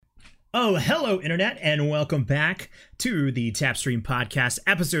Oh, hello, Internet, and welcome back to the Tapstream Podcast,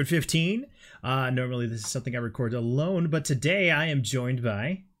 episode 15. Normally, this is something I record alone, but today I am joined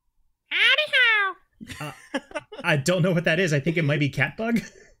by... Howdy how! I don't know what that is. I think it might be Catbug.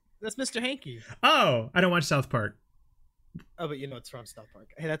 That's Mr. Hanky. Oh, I don't watch South Park. Oh, but you know it's from South Park.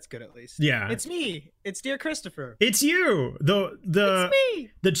 Hey, that's good at least. Yeah. It's me. It's Dear Christopher. It's you! It's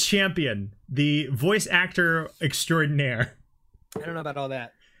me! The champion, the voice actor extraordinaire. I don't know about all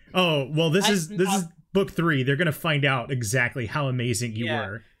that. Oh, well, this is book 3. They're going to find out exactly how amazing you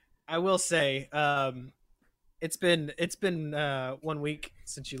were. I will say, it's been 1 week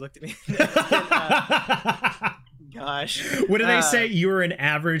since you looked at me. Gosh. What do they say? You were an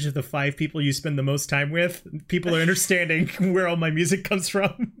average of the 5 people you spend the most time with. People are understanding where all my music comes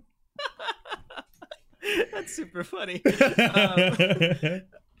from. That's super funny.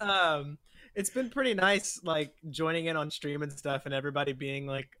 It's been pretty nice, like joining in on stream and stuff, and everybody being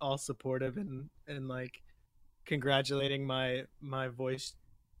like all supportive and like congratulating my voice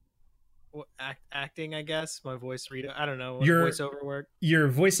acting, I guess, my voice read. I don't know, voiceover work. Your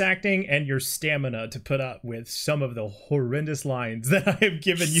voice acting and your stamina to put up with some of the horrendous lines that I have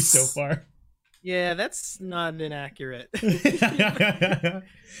given you so far. Yeah, that's not inaccurate. I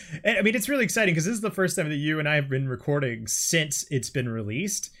mean, it's really exciting because this is the first time that you and I have been recording since it's been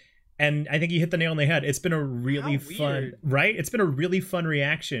released. And I think you hit the nail on the head. It's been a really fun, right? It's been a really fun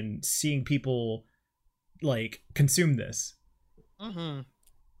reaction seeing people like consume this. Mm-hmm.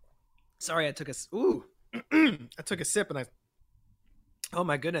 Sorry, I took a sip and oh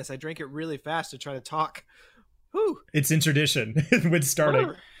my goodness, I drank it really fast to try to talk. Whew. It's in tradition with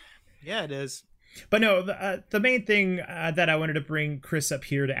starting. Yeah, it is. But no, the main thing that I wanted to bring Chris up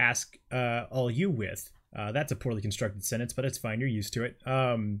here to ask all you with, that's a poorly constructed sentence, but it's fine. You're used to it.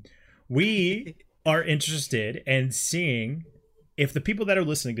 We are interested in seeing if the people that are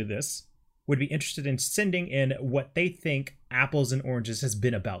listening to this would be interested in sending in what they think Apples and Oranges has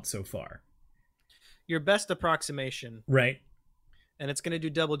been about so far. Your best approximation. Right. And it's going to do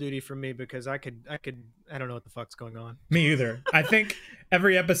double duty for me because I don't know what the fuck's going on. Me either. I think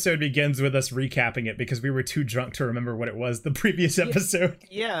every episode begins with us recapping it because we were too drunk to remember what it was the previous episode.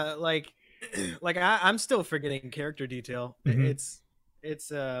 Yeah, like I'm still forgetting character detail. Mm-hmm.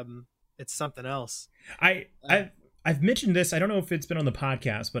 It's something else. I've mentioned this. I don't know if it's been on the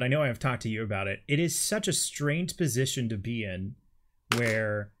podcast, but I know I've talked to you about it. It is such a strange position to be in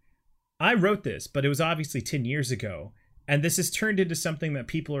where I wrote this, but it was obviously 10 years ago. And this has turned into something that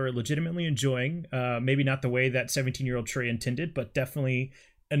people are legitimately enjoying. Maybe not the way that 17-year-old Trey intended, but definitely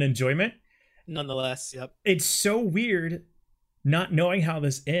an enjoyment. Nonetheless, yep. It's so weird not knowing how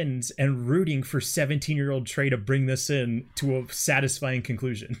this ends and rooting for 17-year-old Trey to bring this in to a satisfying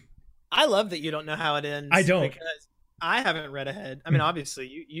conclusion. I love that you don't know how it ends. I don't. Because I haven't read ahead. I mean,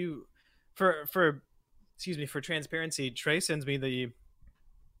 obviously, you for transparency, Trey sends me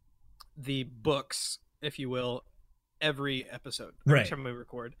the books, if you will, every episode, every time we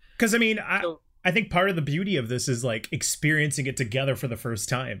record. Because I mean, I think part of the beauty of this is like experiencing it together for the first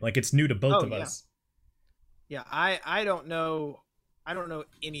time. Like it's new to both of us. Yeah, I don't know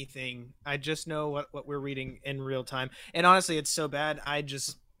anything. I just know what we're reading in real time. And honestly, it's so bad. I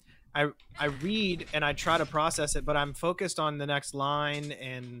read and I try to process it, but I'm focused on the next line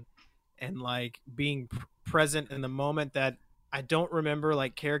and like being present in the moment that I don't remember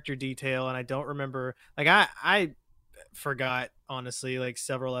like character detail, and I don't remember like I forgot honestly like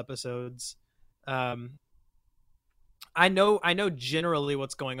several episodes. I know generally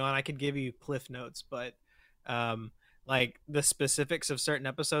what's going on. I could give you cliff notes, but like the specifics of certain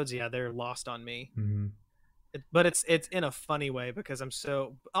episodes, yeah, they're lost on me. Mm-hmm. But it's in a funny way because I'm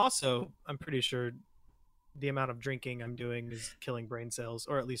pretty sure the amount of drinking I'm doing is killing brain cells,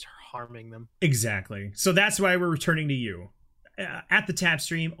 or at least harming them. Exactly. So that's why we're returning to you at the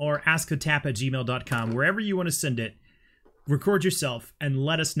Tapstream or askthetap@gmail.com, wherever you want to send it. Record yourself and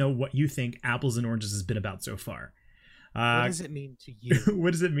let us know what you think Apples and Oranges has been about so far. What does it mean to you?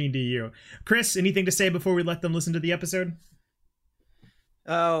 What does it mean to you? Chris, anything to say before we let them listen to the episode?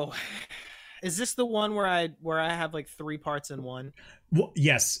 Oh, is this the one where I have like 3 parts in one? Well,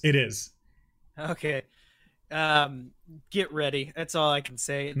 yes, it is. Okay. Get ready. That's all I can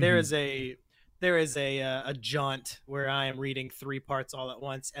say. Mm-hmm. There is a jaunt where I am reading 3 parts all at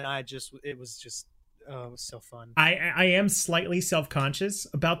once, and it was so fun. I am slightly self-conscious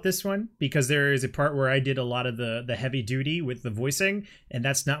about this one because there is a part where I did a lot of the heavy duty with the voicing, and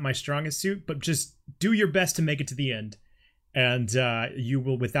that's not my strongest suit, but just do your best to make it to the end, and you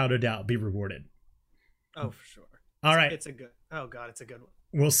will without a doubt be rewarded. Oh, for sure. All right. It's a good one.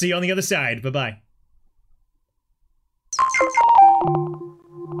 We'll see you on the other side. Bye-bye.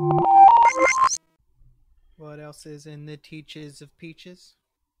 else is in the teaches of peaches?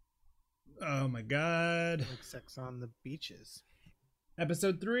 Oh my god. Like sex on the beaches.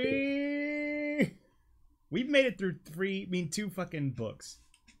 Episode 3. We've made it through 2 fucking books.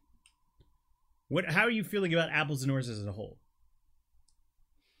 How are you feeling about Apples and Oranges as a whole?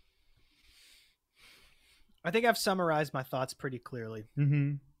 I think I've summarized my thoughts pretty clearly.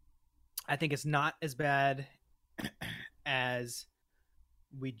 Mm-hmm. I think it's not as bad as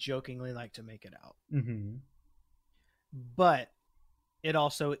we jokingly like to make it out. Mm-hmm. But it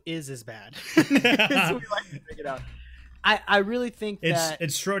also is as bad as we like to make it out. I really think that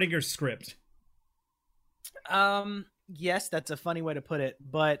it's Schrodinger's script. Yes, that's a funny way to put it,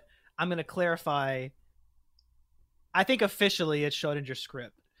 but I'm going to clarify. I think officially it's Schrodinger's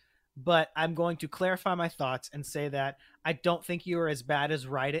script, but I'm going to clarify my thoughts and say that I don't think you are as bad as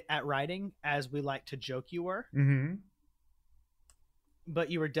at writing as we like to joke you were. Mm-hmm. But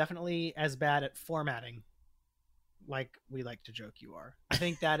you were definitely as bad at formatting like we like to joke you are. I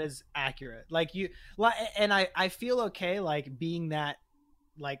think that is accurate. And I feel okay like being that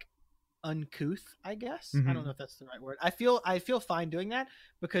like uncouth, I guess. Mm-hmm. I don't know if that's the right word. I feel fine doing that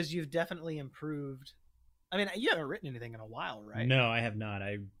because you've definitely improved. I mean, you haven't written anything in a while, right? No, I have not.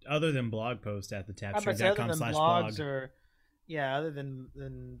 Other than blog post at the tapstream.com/blog. Other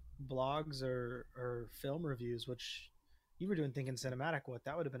than blogs or film reviews, which you were doing Thinking Cinematic.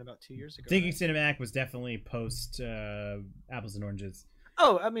 That would have been about 2 years ago. Thinking Cinematic was definitely post Apples and Oranges.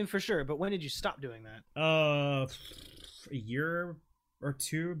 Oh, I mean, for sure. But when did you stop doing that? A year or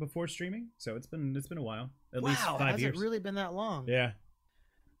 2 before streaming. So it's been a while. At least 5 years. Has it really been that long? Yeah.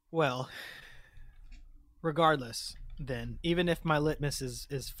 Well, regardless, then, even if my litmus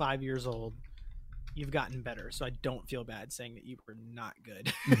is 5 years old, you've gotten better. So I don't feel bad saying that you were not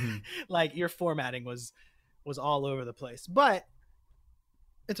good. Mm-hmm. Like your formatting was all over the place, but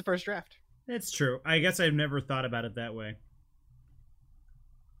it's a first draft. It's true. I guess I've never thought about it that way.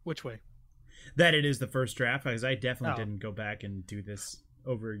 Which way? That it is the first draft, because I definitely didn't go back and do this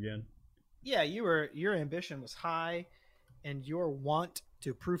over again. Yeah, your ambition was high, and your want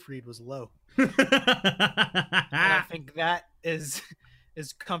to proofread was low. And I think that is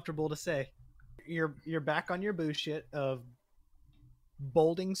comfortable to say. You're back on your bullshit of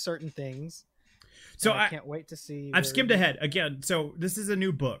bolding certain things. So I can't wait to see. I've skimmed ahead again. So this is a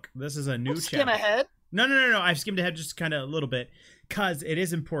new book. This is a new chapter. Skim ahead? No. I've skimmed ahead just kind of a little bit because it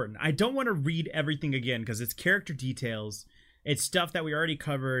is important. I don't want to read everything again because it's character details. It's stuff that we already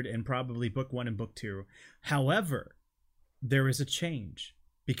covered in probably book 1 and book 2. However, there is a change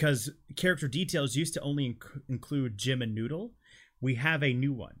because character details used to only include Jim and Noodle. We have a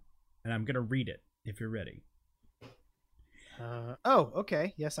new one, and I'm gonna read it if you're ready.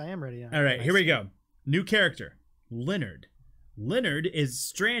 Okay. Yes, I am ready. All right, here we go. New character, Leonard. Leonard is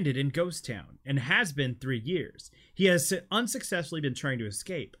stranded in Ghost Town and has been 3 years. He has unsuccessfully been trying to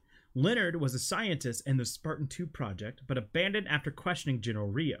escape. Leonard was a scientist in the Spartan 2 project, but abandoned after questioning General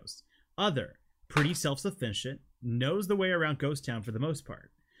Rios. Pretty self-sufficient, knows the way around Ghost Town for the most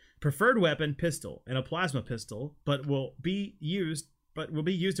part. Preferred weapon, pistol, and a plasma pistol, but will be used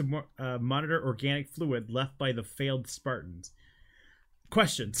to monitor organic fluid left by the failed Spartans.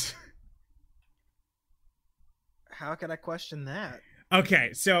 Questions? How could I question that?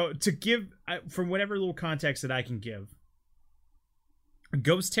 Okay, so to give, from whatever little context that I can give,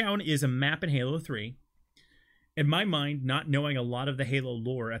 Ghost Town is a map in Halo 3. In my mind, not knowing a lot of the Halo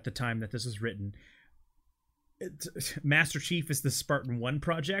lore at the time that this was written, Master Chief is the Spartan 1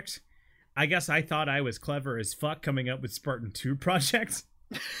 project. I guess I thought I was clever as fuck coming up with Spartan 2 projects.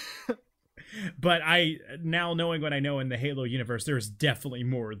 But now knowing what I know in the Halo universe, there is definitely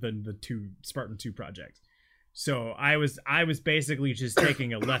more than the Spartan 2 projects. So I was basically just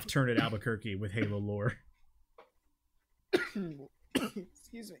taking a left turn at Albuquerque with Halo lore.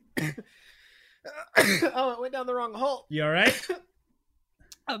 Excuse me. Oh, it went down the wrong hole. You all right?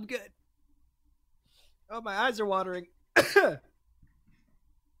 I'm good. Oh, my eyes are watering.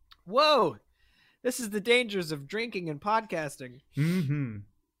 Whoa. This is the dangers of drinking and podcasting. Mm-hmm.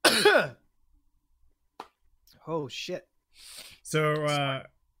 Oh, shit. So,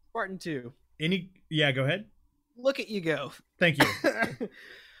 Spartan 2. Yeah, go ahead. Look at you go. Thank you.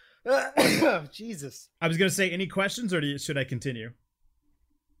 Jesus. I was going to say, any questions, or should I continue?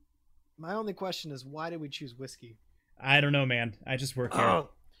 My only question is, why did we choose whiskey? I don't know, man. I just work here.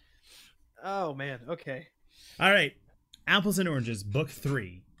 Oh, man. Okay. All right. Apples and Oranges, Book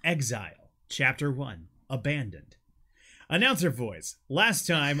 3, Exile, Chapter 1, Abandoned. Announcer voice. Last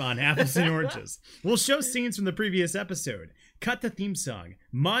time on Apples and Oranges. We'll show scenes from the previous episode. Cut the theme song.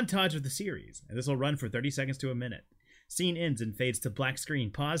 Montage of the series. And this will run for 30 seconds to a minute. Scene ends and fades to black screen.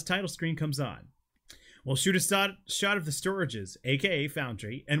 Pause. Title screen comes on. We'll shoot a shot of the storages, aka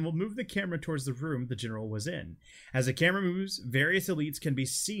Foundry, and we'll move the camera towards the room the general was in. As the camera moves, various elites can be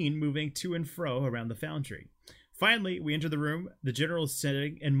seen moving to and fro around the Foundry. Finally, we enter the room the general is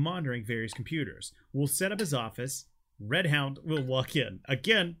sitting and monitoring various computers. We'll set up his office. Red Hound will walk in.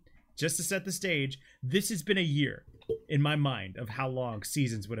 Again, just to set the stage, this has been a year in my mind of how long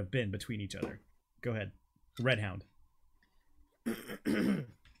seasons would have been between each other. Go ahead. Red Hound.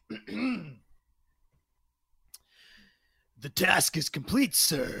 The task is complete,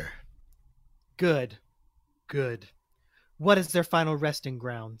 sir. Good. Good. What is their final resting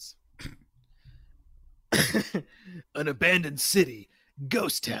grounds? An abandoned city,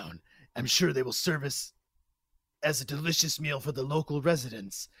 Ghost Town. I'm sure they will serve us as a delicious meal for the local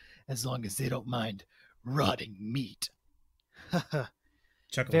residents, as long as they don't mind rotting meat.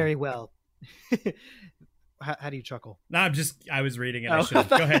 Chuckle. Very well. How do you chuckle? No, I was reading it. Oh. I should have.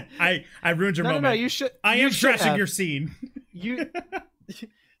 Go ahead. I ruined your moment. No, you should. I you am should trashing have. your scene. You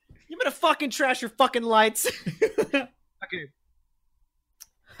better fucking trash your fucking lights. Okay.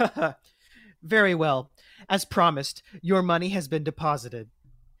 Very well. As promised, your money has been deposited.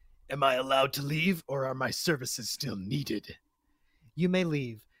 Am I allowed to leave, or are my services still needed? You may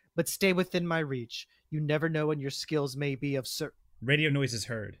leave, but stay within my reach. You never know when your skills may be of Radio noise is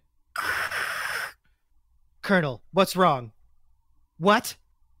heard. Colonel, what's wrong? What?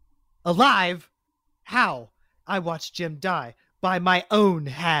 Alive? How? I watched Jim die by my own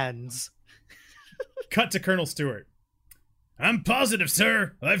hands. Cut to Colonel Stewart. I'm positive,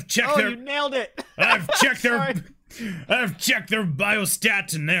 sir. I've checked You nailed it. I've checked Sorry. I've checked their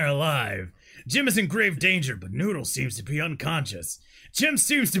biostats and they're alive. Jim is in grave danger, but Noodle seems to be unconscious. Jim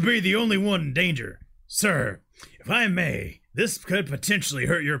seems to be the only one in danger. Sir, if I may, this could potentially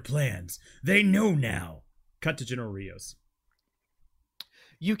hurt your plans. They know now. Cut to General Rios.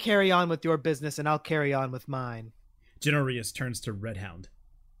 You carry on with your business and I'll carry on with mine. General Rios turns to Red Hound.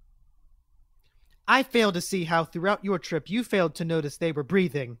 I fail to see how throughout your trip you failed to notice they were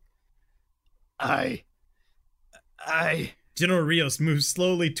breathing. I... General Rios moves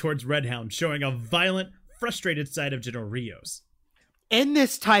slowly towards Red Hound, showing a violent, frustrated side of General Rios. In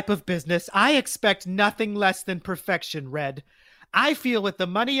this type of business, I expect nothing less than perfection, Red. I feel with the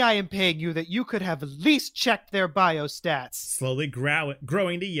money I am paying you that you could have at least checked their biostats. Slowly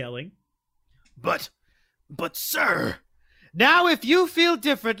growing to yelling. But, sir... Now, if you feel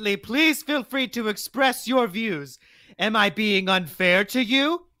differently, please feel free to express your views. Am I being unfair to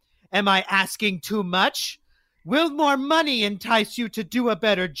you? Am I asking too much? Will more money entice you to do a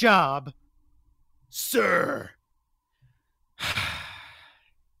better job? Sir...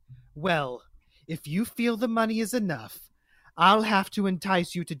 Well, if you feel the money is enough, I'll have to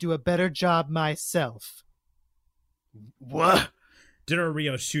entice you to do a better job myself. What? General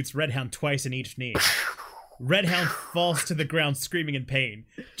Rios shoots Red Hound twice in each knee. Red Hound falls to the ground screaming in pain.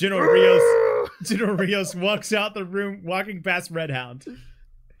 General Rios walks out the room, walking past Red Hound.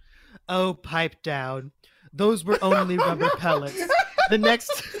 Oh, pipe down. Those were only rubber pellets. The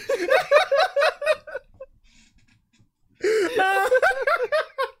next...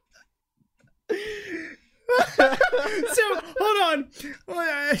 So, hold on.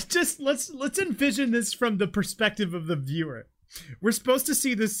 Just let's envision this from the perspective of the viewer. We're supposed to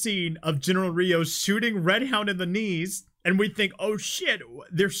see this scene of General Rios shooting Red Hound in the knees, and we think, oh shit,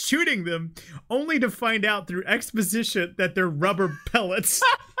 they're shooting them, only to find out through exposition that they're rubber pellets.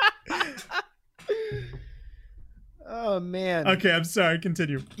 Oh, man. Okay, I'm sorry,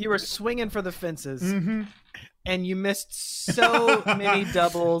 continue. You were swinging for the fences, Mm-hmm. and you missed so many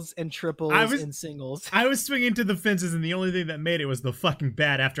doubles and triples and singles. I was swinging to the fences, and the only thing that made it was the fucking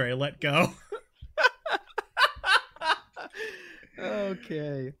bat after I let go.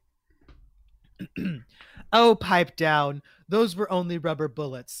 Okay. Oh, pipe down. Those were only rubber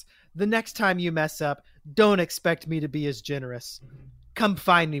bullets. The next time you mess up, don't expect me to be as generous. Come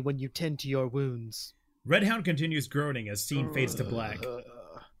find me when you tend to your wounds. Red Hound continues groaning as scene fades to black.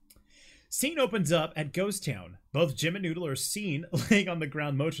 Scene opens up at Ghost Town. Both Jim and Noodle are seen laying on the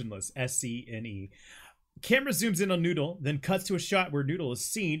ground motionless, SCNE. Camera zooms in on Noodle, then cuts to a shot where Noodle is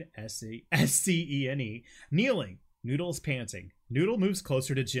seen, SCENE, kneeling. Noodle is panting. Noodle moves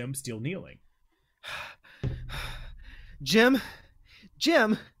closer to Jim, still kneeling. Jim?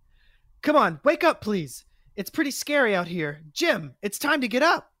 Come on, wake up, please. It's pretty scary out here. Jim, it's time to get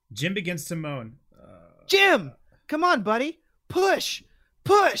up. Jim begins to moan. Jim! Come on, buddy. Push!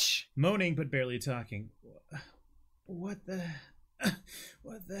 Moaning but barely talking. What the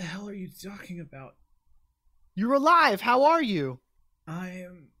hell are you talking about? You're alive. How are you? I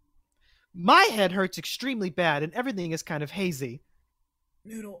am... My head hurts extremely bad and everything is kind of hazy.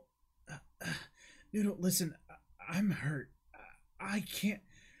 Noodle, Noodle, listen, I'm hurt. I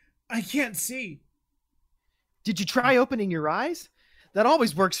can't see. Did you try opening your eyes? That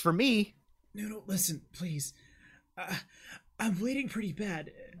always works for me. Noodle, listen, please. I'm bleeding pretty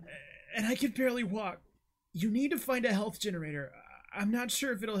bad, and I can barely walk. You need to find a health generator. I'm not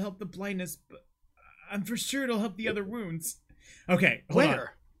sure if it'll help the blindness, but I'm for sure it'll help the other wounds. Okay, hold on.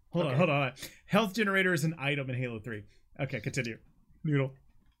 Where? Hold on. Health generator is an item in Halo 3. Okay, continue. Noodle.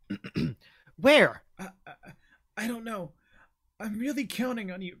 Where? I don't know. I'm really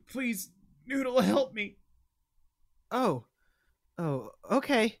counting on you. Please, Noodle, help me. Oh,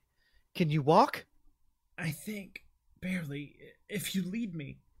 okay. Can you walk? I think. Barely. If you lead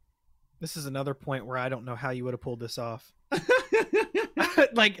me. This is another point where I don't know how you would have pulled this off.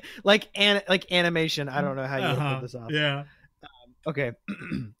 like animation. I don't know how you would have pulled this off. Yeah. Okay.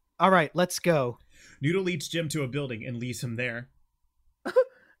 All right, let's go. Noodle leads Jim to a building and leaves him there.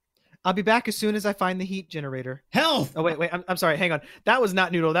 I'll be back as soon as I find the heat generator. Health! Oh, wait. I'm sorry. Hang on. That was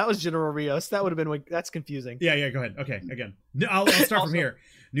not Noodle. That was General Rios. That would have been... That's confusing. Yeah, go ahead. Okay, again. I'll start from here.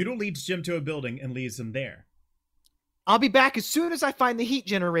 Noodle leads Jim to a building and leaves him there. I'll be back as soon as I find the heat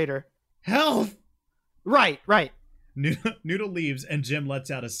generator. Health! Right. Noodle leaves and Jim lets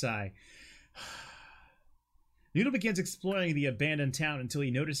out a sigh. Noodle begins exploring the abandoned town until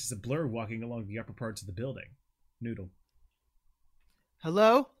he notices a blur walking along the upper parts of the building. Noodle.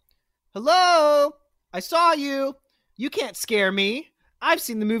 Hello? I saw you. You can't scare me. I've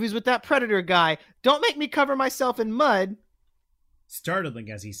seen the movies with that Predator guy. Don't make me cover myself in mud.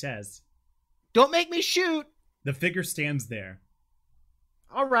 Startling as he says. Don't make me shoot. The figure stands there.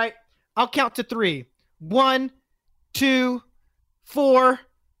 All right. I'll count to 3. 1, 2, 4,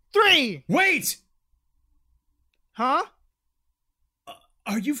 3. Wait! Huh?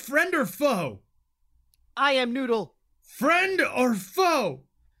 Are you friend or foe? I am Noodle. Friend or foe?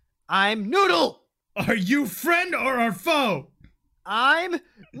 I'm Noodle. Are you friend or our foe? I'm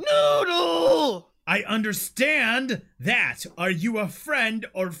Noodle. I understand that. Are you a friend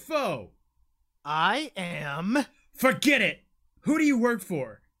or foe? I am... Forget it. Who do you work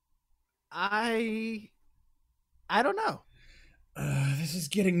for? I don't know. This is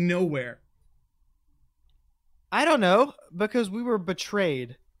getting nowhere. I don't know, because we were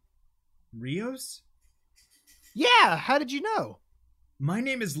betrayed. Rios? Yeah, how did you know? My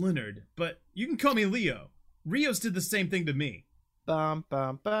name is Leonard, but you can call me Leo. Rios did the same thing to me. Bum,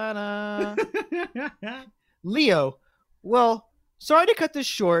 bum, ba-da. Leo, well, sorry to cut this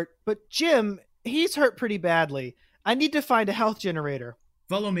short, but Jim, he's hurt pretty badly. I need to find a health generator.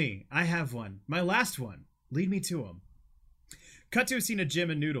 Follow me. I have one. My last one. Lead me to him. Cut to a scene of Jim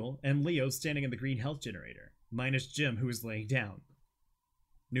and Noodle and Leo standing in the green health generator, minus Jim, who is laying down.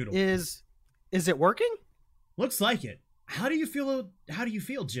 Noodle. Is it working? Looks like it. How do you feel,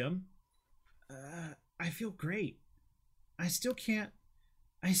 Jim? I feel great. I still can't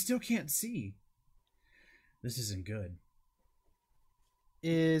see. This isn't good.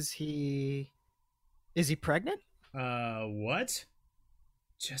 Is he pregnant? What?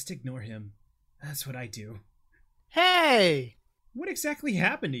 Just ignore him. That's what I do. Hey! What exactly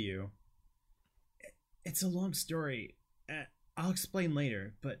happened to you? It's a long story. I'll explain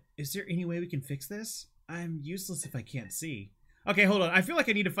later, but is there any way we can fix this? I'm useless if I can't see. Okay, hold on. I feel like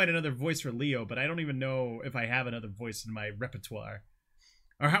I need to find another voice for Leo, but I don't even know if I have another voice in my repertoire.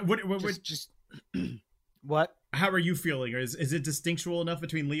 Or how, what What? How are you feeling? Or is it distinctual enough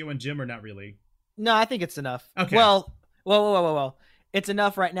between Leo and Jim, or not really? No, I think it's enough. Okay. Well. It's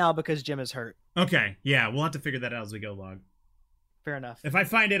enough right now because Jim is hurt. Okay, yeah, we'll have to figure that out as we go along. Fair enough. If I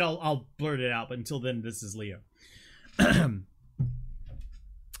find it, I'll blurt it out, but until then, this is Leo.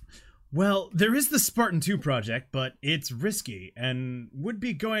 Well, there is the Spartan 2 project, but it's risky and would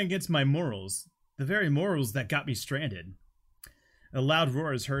be going against my morals. The very morals that got me stranded. A loud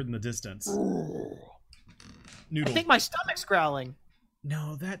roar is heard in the distance. Noodle. I think my stomach's growling.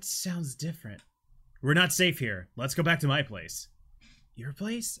 No, that sounds different. We're not safe here. Let's go back to my place. Your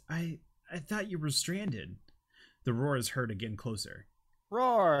place? I thought you were stranded. The roar is heard again closer.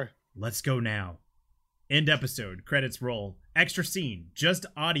 Roar. Let's go now. End episode. Credits roll. Extra scene. Just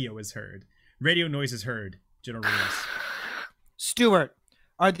audio is heard. Radio noise is heard. General Rios. Stuart,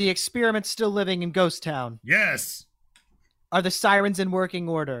 are the experiments still living in Ghost Town? Yes. Are the sirens in working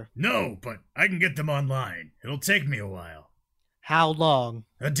order? No, but I can get them online. It'll take me a while. How long?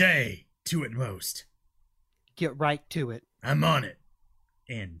 A day. 2 at most. Get right to it. I'm on it.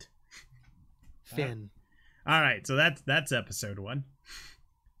 End. Finn. All right, so that's episode 1.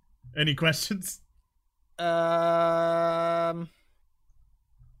 Any questions? Was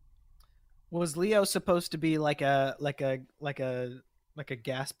Leo supposed to be like a like a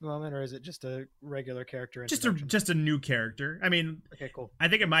gasp moment, or is it just a regular character Just introduction? a new character. I mean, Okay, cool. I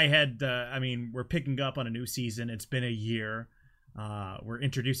think in my head, I mean, we're picking up on a new season. It's been a year. We're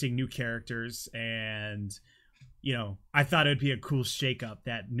introducing new characters, and I thought it would be a cool shakeup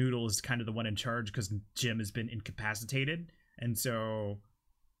that Noodle is kind of the one in charge because Jim has been incapacitated, and so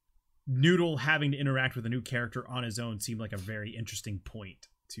Noodle having to interact with a new character on his own seemed like a very interesting point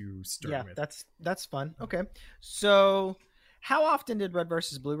to start with. That's fun. Okay, so how often did Red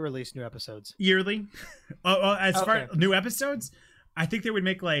versus Blue release new episodes? Yearly. As far Okay. as new episodes, I think they would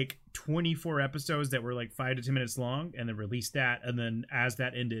make like 24 episodes that were like 5 to 10 minutes long and then release that, and then as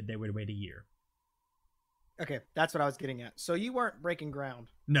that ended they would wait a year. Okay, that's what I was getting at. So you weren't breaking ground.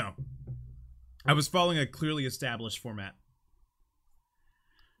 No, I was following a clearly established format,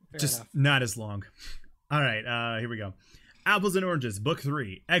 Fair just enough. not as long. All right, here we go. Apples and Oranges, Book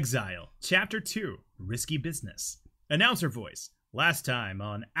 3, Exile, Chapter 2, Risky Business. Announcer voice. Last time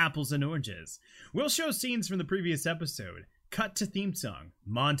on Apples and Oranges, we'll show scenes from the previous episode. Cut to theme song.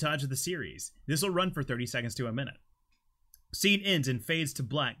 Montage of the series. This will run for 30 seconds to a minute. Scene ends and fades to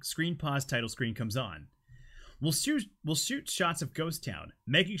black. Screen pause, title screen comes on. We'll shoot shots of Ghost Town,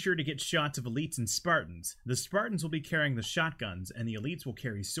 making sure to get shots of elites and Spartans. The Spartans will be carrying the shotguns, and the elites will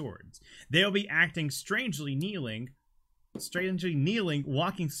carry swords. They'll be acting strangely kneeling,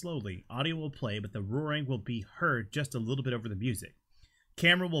 walking slowly. Audio will play, but the roaring will be heard just a little bit over the music.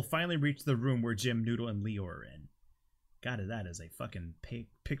 Camera will finally reach the room where Jim, Noodle, and Leo are in. God, that is a fucking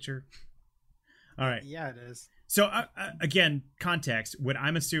picture. All right. Yeah, it is. So, again, context, what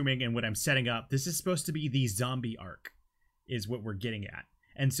I'm assuming and what I'm setting up, this is supposed to be the zombie arc, is what we're getting at.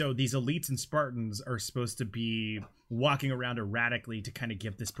 And so these elites and Spartans are supposed to be walking around erratically to kind of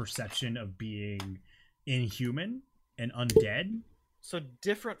give this perception of being inhuman and undead. So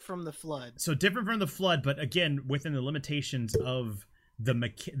different from the flood. So different from the flood, but again, within the limitations of the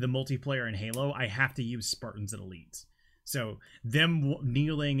multiplayer in Halo, I have to use Spartans and elites. So them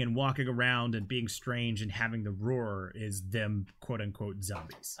kneeling and walking around and being strange and having the roar is them quote-unquote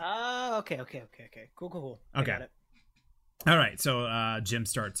zombies. Oh, okay. Cool. I Okay. got it. All right, so Jim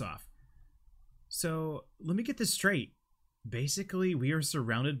starts off. So let me get this straight. Basically, we are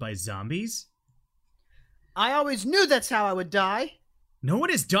surrounded by zombies? I always knew that's how I would die. No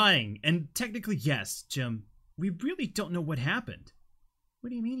one is dying, and technically, yes, Jim. We really don't know what happened. What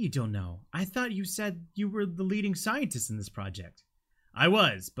do you mean you don't know? I thought you said you were the leading scientist in this project. I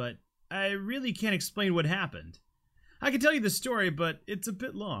was, but I really can't explain what happened. I can tell you the story, but it's a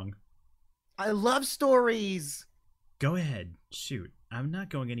bit long. I love stories. Go ahead, shoot. I'm not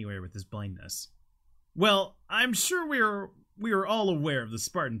going anywhere with this blindness. Well, I'm sure we are all aware of the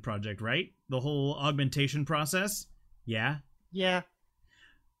Spartan project, right? The whole augmentation process? Yeah? Yeah.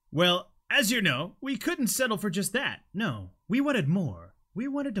 Well, as you know, we couldn't settle for just that. No, we wanted more. We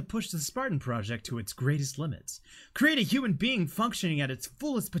wanted to push the Spartan project to its greatest limits, create a human being functioning at its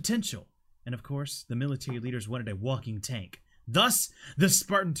fullest potential. And of course, the military leaders wanted a walking tank. Thus, the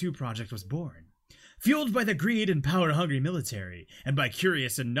Spartan 2 project was born. Fueled by the greed and power-hungry military, and by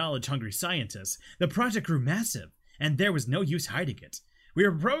curious and knowledge-hungry scientists, the project grew massive, and there was no use hiding it. We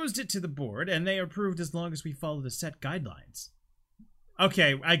proposed it to the board, and they approved as long as we followed the set guidelines.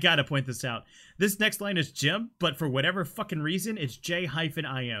 Okay, I gotta point this out. This next line is Jim, but for whatever fucking reason, it's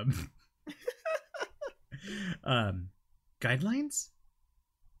J-I-M. Guidelines?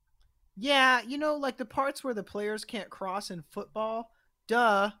 Yeah, like the parts where the players can't cross in football.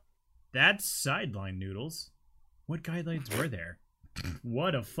 Duh. That's sideline noodles. What guidelines were there?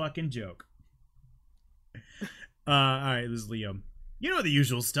 What a fucking joke. Alright, this is Leo. You know the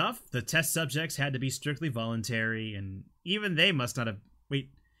usual stuff. The test subjects had to be strictly voluntary, and even they must not have...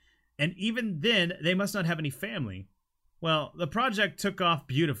 And even then, they must not have any family. Well, the project took off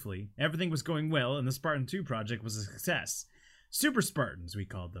beautifully. Everything was going well, and the Spartan 2 project was a success. Super Spartans, we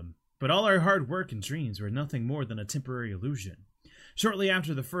called them. But all our hard work and dreams were nothing more than a temporary illusion. Shortly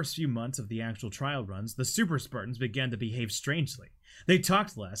after the first few months of the actual trial runs, the Super Spartans began to behave strangely. They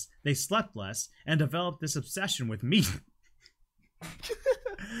talked less, they slept less, and developed this obsession with meat.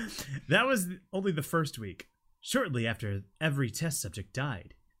 That was only the first week. Shortly after, every test subject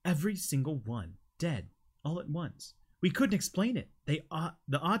died. Every single one. Dead. All at once. We couldn't explain it. The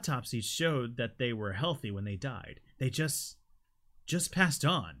autopsies showed that they were healthy when they died. They just passed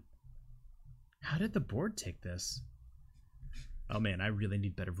on. How did the board take this? Oh man, I really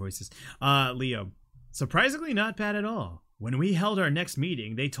need better voices. Leo. Surprisingly not bad at all. When we held our next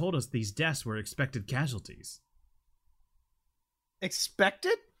meeting, they told us these deaths were expected casualties.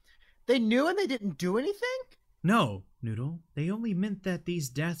 Expected? They knew and they didn't do anything? No, Noodle. They only meant that these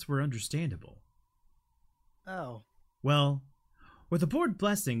deaths were understandable. Oh. Well, With the board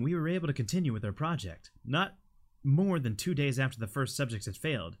blessing, we were able to continue with our project. Not more than 2 days after the first subjects had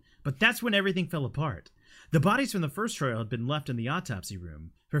failed, but that's when everything fell apart. The bodies from the first trial had been left in the autopsy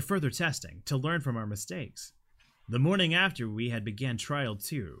room for further testing to learn from our mistakes. The morning after we had began trial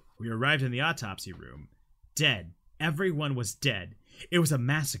 2, we arrived in the autopsy room. Dead. Everyone was dead. It was a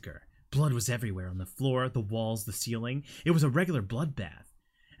massacre. Blood was everywhere, on the floor, the walls, the ceiling. It was a regular bloodbath.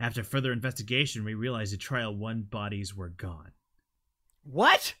 After further investigation, we realized the trial 1 bodies were gone.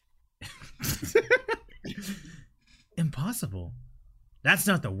 What? Impossible. That's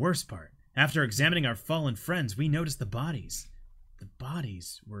not the worst part. After examining our fallen friends, we noticed the bodies. The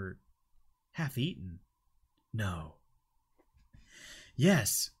bodies were half-eaten. No.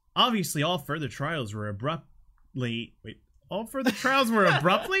 Yes, obviously all further trials were abruptly... Wait, all further trials were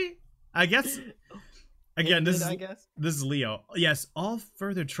abruptly? I guess... Again, this is Leo. Yes, all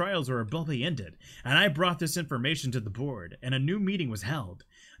further trials were abruptly ended, and I brought this information to the board, and a new meeting was held.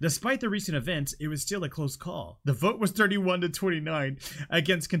 Despite the recent events, it was still a close call. The vote was 31 to 29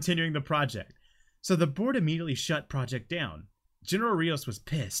 against continuing the project. So the board immediately shut project down. General Rios was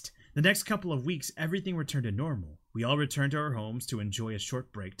pissed. The next couple of weeks, everything returned to normal. We all returned to our homes to enjoy a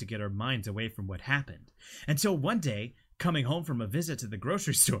short break to get our minds away from what happened. Until one day, coming home from a visit to the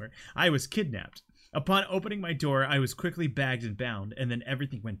grocery store, I was kidnapped. Upon opening my door, I was quickly bagged and bound, and then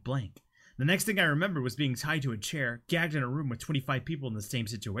everything went blank. The next thing I remember was being tied to a chair, gagged in a room with 25 people in the same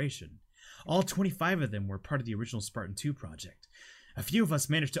situation. All 25 of them were part of the original Spartan 2 project. A few of us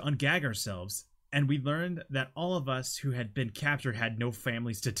managed to ungag ourselves, and we learned that all of us who had been captured had no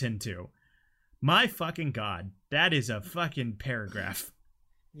families to tend to. My fucking god, that is a fucking paragraph.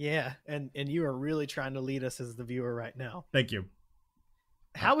 Yeah, and you are really trying to lead us as the viewer right now. Thank you.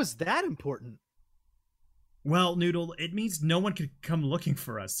 How is that important? Well, Noodle, it means no one could come looking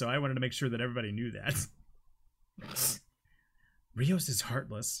for us, so I wanted to make sure that everybody knew that. Rios is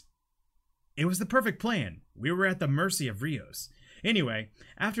heartless. It was the perfect plan. We were at the mercy of Rios. Anyway,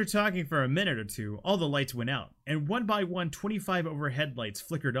 after talking for a minute or two, all the lights went out, and one by one, 25 overhead lights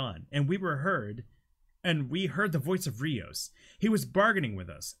flickered on, and we heard the voice of Rios. He was bargaining with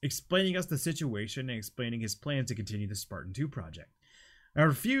us, explaining us the situation and explaining his plans to continue the Spartan 2 project.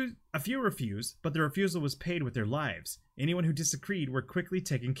 A few refused, but the refusal was paid with their lives. Anyone who disagreed were quickly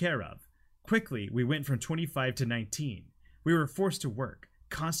taken care of. Quickly, we went from 25 to 19. We were forced to work,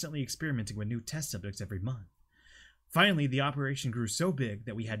 constantly experimenting with new test subjects every month. Finally, the operation grew so big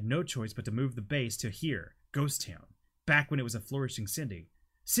that we had no choice but to move the base to here, Ghost Town, back when it was a flourishing city,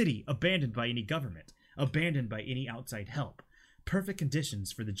 abandoned by any government, abandoned by any outside help. Perfect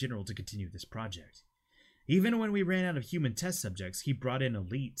conditions for the General to continue this project. Even when we ran out of human test subjects, he brought in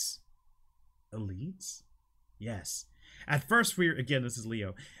elites. Elites? Yes. At first this is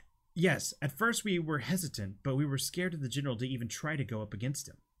Leo. Yes, at first we were hesitant, but we were scared of the General to even try to go up against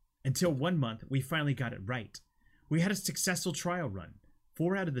him. Until 1 month, we finally got it right. We had a successful trial run.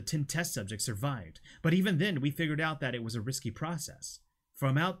 4 out of the 10 test subjects survived, but even then we figured out that it was a risky process.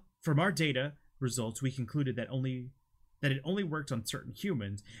 From our data results, we concluded that it only worked on certain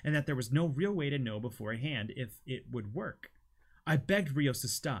humans, and that there was no real way to know beforehand if it would work. I begged Rios to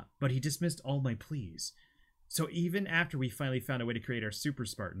stop, but he dismissed all my pleas. So even after we finally found a way to create our Super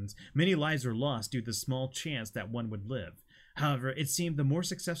Spartans, many lives were lost due to the small chance that one would live. However, it seemed the more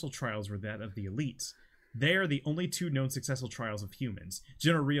successful trials were that of the elites. They are the only 2 known successful trials of humans,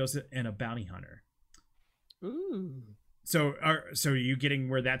 General Rios and a bounty hunter. Ooh. So are you getting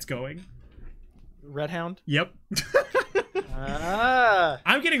where that's going? Red Hound? Yep.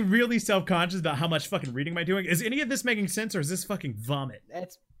 I'm getting really self-conscious about how much fucking reading am I doing. Is any of this making sense, or is this fucking vomit?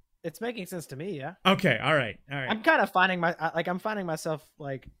 It's making sense to me, yeah. Okay, all right. I'm kind of finding myself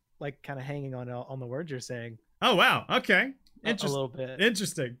like kind of hanging on the words you're saying. Oh wow, okay. A little bit.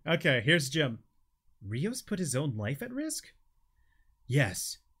 Interesting. Okay, here's Jim. Rios put his own life at risk?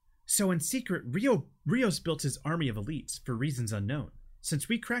 Yes. So in secret, Rios built his army of elites for reasons unknown. Since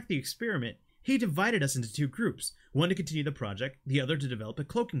we cracked the experiment, he divided us into 2 groups, one to continue the project, the other to develop a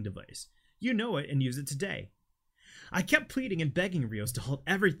cloaking device. You know it and use it today. I kept pleading and begging Rios to halt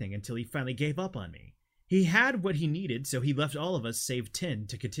everything until he finally gave up on me. He had what he needed, so he left all of us save 10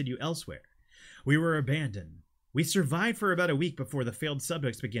 to continue elsewhere. We were abandoned. We survived for about a week before the failed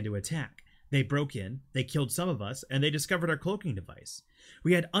subjects began to attack. They broke in, they killed some of us, and they discovered our cloaking device.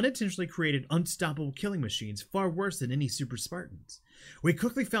 We had unintentionally created unstoppable killing machines far worse than any Super Spartans. We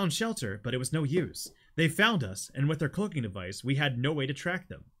quickly found shelter, but it was no use. They found us, and with their cloaking device, we had no way to track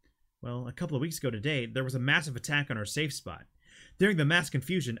them. Well, a couple of weeks ago today, there was a massive attack on our safe spot. During the mass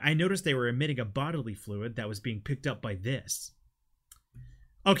confusion, I noticed they were emitting a bodily fluid that was being picked up by this.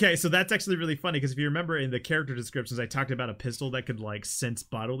 Okay, so that's actually really funny because if you remember in the character descriptions, I talked about a pistol that could like sense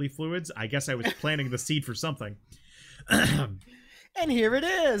bodily fluids. I guess I was planting the seed for something. And here it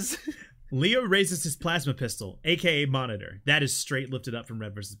is. Leo raises his plasma pistol, aka monitor. That is straight lifted up from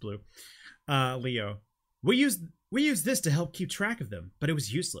Red versus Blue. Leo, we used this to help keep track of them, but it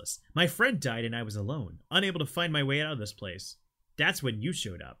was useless. My friend died and I was alone, unable to find my way out of this place. That's when you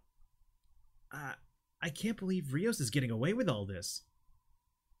showed up. I can't believe Rios is getting away with all this.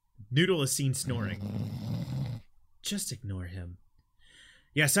 Noodle is seen snoring. Just ignore him.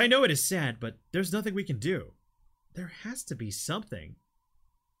 Yes, I know it is sad, but there's nothing we can do. There has to be something.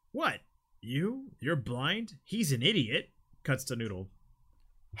 What? You're blind? He's an idiot. Cuts to Noodle.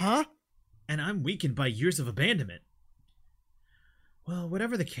 Huh? And I'm weakened by years of abandonment. Well,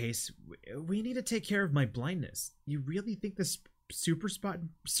 whatever the case, we need to take care of my blindness. You really think this Super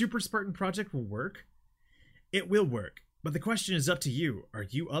Spartan project will work? It will work, but the question is up to you. Are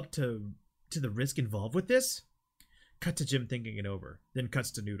you up to the risk involved with this? Cut to Jim thinking it over, then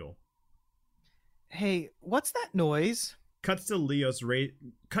cuts to Noodle. Hey, what's that noise? Cuts to Leo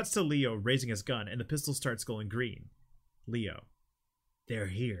raising his gun, and the pistol starts glowing green. Leo, they're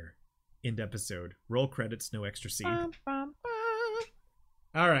here. End episode. Roll credits, no extra scene. Bum, bum, bum.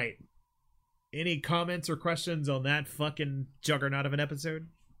 All right. Any comments or questions on that fucking juggernaut of an episode?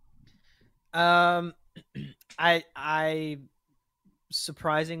 I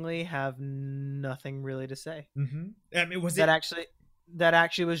surprisingly have nothing really to say. Mm-hmm. I mean, That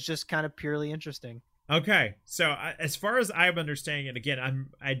actually was just kind of purely interesting. Okay, so as far as I'm understanding it, again,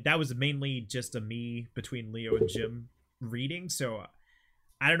 that was mainly just a me between Leo and Jim reading. So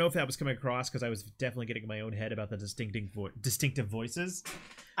I don't know if that was coming across because I was definitely getting in my own head about the distinctive voices.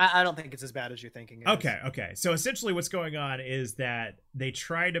 I don't think it's as bad as you're thinking. Okay. So essentially, what's going on is that they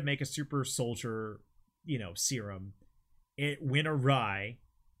try to make a super soldier, serum. It went awry,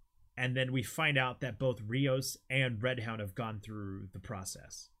 and then we find out that both Rios and Redhound have gone through the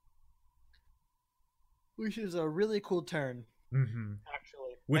process. Which is a really cool turn, Mm-hmm.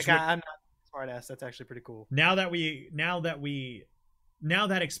 actually. I'm not a smart ass. That's actually pretty cool. Now that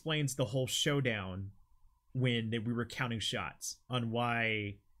explains the whole showdown when we were counting shots on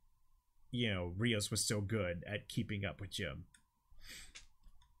why, Rios was so good at keeping up with Jim.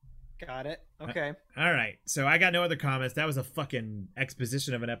 Got it. Okay. All right. So I got no other comments. That was a fucking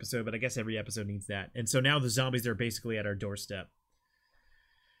exposition of an episode, but I guess every episode needs that. And so now the zombies are basically at our doorstep.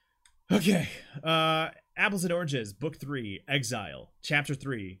 Okay. Apples and Oranges, Book 3, Exile, Chapter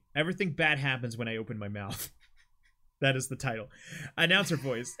 3. Everything bad happens when I open my mouth. That is the title. Announcer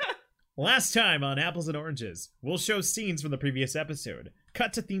voice. Last time on Apples and Oranges, we'll show scenes from the previous episode.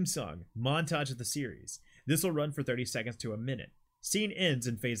 Cut to theme song, montage of the series. This will run for 30 seconds to a minute. Scene ends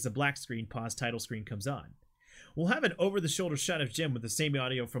and fades to black screen, pause, title screen comes on. We'll have an over-the-shoulder shot of Jim with the same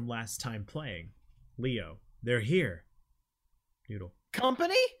audio from last time playing. Leo, they're here. Noodle.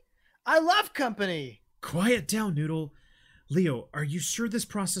 Company? I love company. Quiet down, Noodle. Leo, are you sure this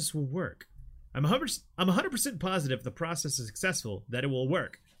process will work? I'm 100% positive the process is successful, that it will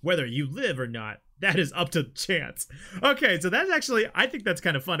work. Whether you live or not, that is up to chance. Okay, so that's actually, I think that's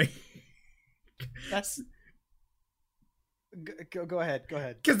kind of funny. That's... Go ahead.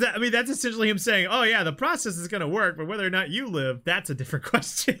 Because, that's essentially him saying, oh yeah, the process is going to work, but whether or not you live, that's a different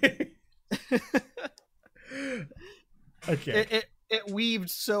question. Okay. It weaved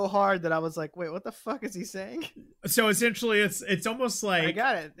so hard that I was like, wait, what the fuck is he saying? So essentially, it's almost like... I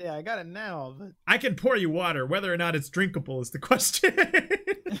got it. Yeah, I got it now. But... I can pour you water. Whether or not it's drinkable is the question.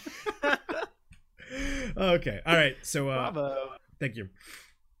 Okay. All right. So, bravo. Thank you.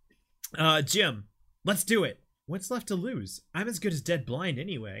 Jim, let's do it. What's left to lose? I'm as good as dead blind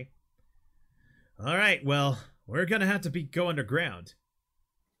anyway. All right. Well, we're going to have to go underground.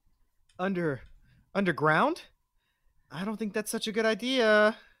 Underground? I don't think that's such a good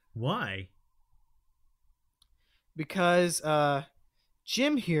idea. Why? Because,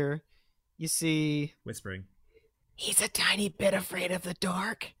 Jim here, you see... Whispering. He's a tiny bit afraid of the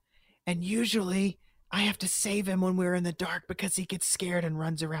dark. And usually, I have to save him when we're in the dark because he gets scared and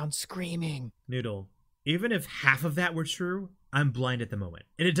runs around screaming. Noodle, even if half of that were true, I'm blind at the moment.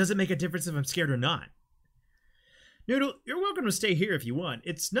 And it doesn't make a difference if I'm scared or not. Noodle, you're welcome to stay here if you want.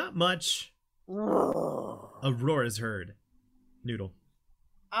 It's not much... A roar is heard. Noodle.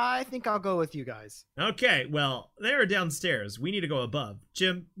 I think I'll go with you guys. Okay, well, they're downstairs. We need to go above.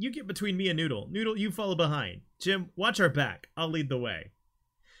 Jim, you get between me and Noodle. Noodle, you follow behind. Jim, watch our back. I'll lead the way.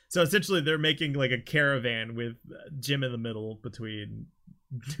 So essentially, they're making like a caravan with Jim in the middle between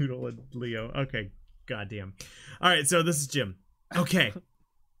Noodle and Leo. Okay, goddamn. All right, so this is Jim. Okay.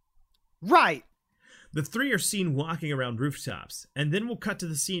 Right. The three are seen walking around rooftops, and then we'll cut to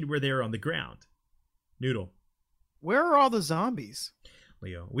the scene where they are on the ground. Noodle. Where are all the zombies?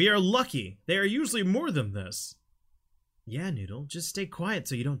 Leo. We are lucky. They are usually more than this. Yeah, Noodle. Just stay quiet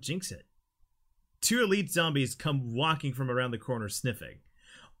so you don't jinx it. Two elite zombies come walking from around the corner sniffing.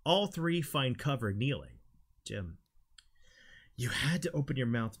 All three find cover kneeling. Jim. You had to open your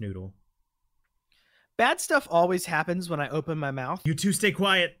mouth, Noodle. Bad stuff always happens when I open my mouth. You two stay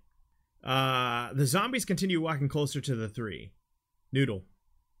quiet. The zombies continue walking closer to the three. Noodle.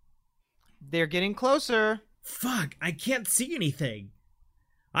 They're getting closer. Fuck, I can't see anything.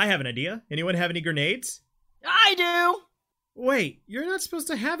 I have an idea. Anyone have any grenades? I do. Wait, you're not supposed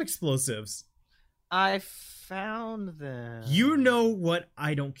to have explosives. I found them. You know what?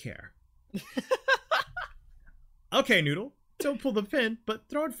 I don't care. Okay, Noodle. Don't pull the pin, but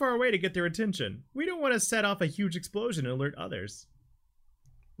throw it far away to get their attention. We don't want to set off a huge explosion and alert others.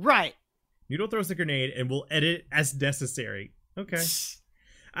 Right. Noodle throws the grenade and we'll edit as necessary. Okay.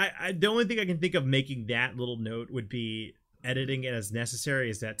 The only thing I can think of making that little note would be editing it as necessary,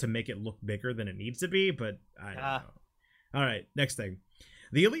 is that to make it look bigger than it needs to be, but I don't know. All right, next thing.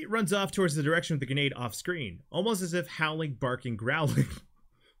 The elite runs off towards the direction of the grenade off screen, almost as if howling, barking, growling.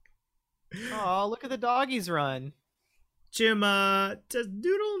 Oh, look at the doggies run. Jim, does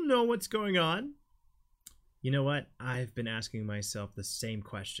Noodle know what's going on? You know what? I've been asking myself the same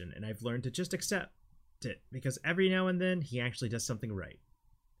question, and I've learned to just accept it, because every now and then he actually does something right.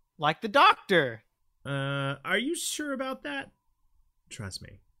 Like the doctor. Are you sure about that? Trust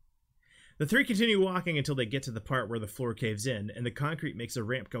me. The three continue walking until they get to the part where the floor caves in, and the concrete makes a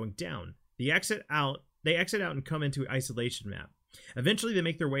ramp going down. They exit out and come into isolation map. Eventually they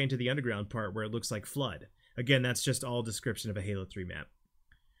make their way into the underground part where it looks like flood. Again, that's just all description of a Halo 3 map.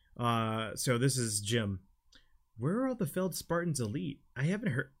 So this is Jim. Where are all the failed Spartans elite? I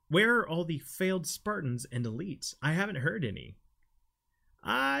haven't heard. Where are all the failed Spartans and elites? I haven't heard any.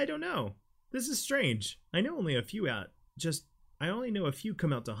 I don't know. This is strange. I only know a few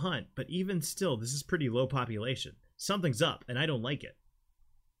come out to hunt, but even still, this is pretty low population. Something's up, and I don't like it.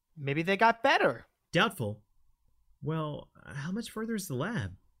 Maybe they got better. Doubtful. Well, how much further is the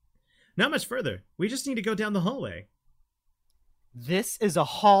lab? Not much further. We just need to go down the hallway. This is a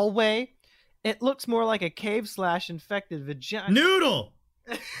hallway? It looks more like a cave/infected vagina. Noodle!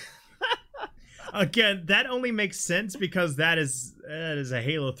 Again, that only makes sense because that is a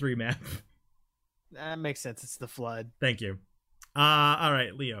Halo 3 map. That makes sense. It's the flood. Thank you. All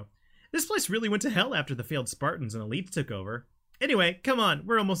right, Leo. This place really went to hell after the failed Spartans and elites took over. Anyway, come on.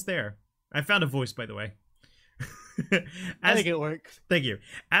 We're almost there. I found a voice, by the way. I think it works. Thank you.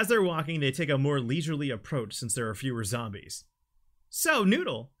 As they're walking, they take a more leisurely approach since there are fewer zombies. So,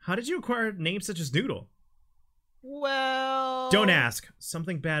 Noodle, how did you acquire names such as Noodle? Well... Don't ask.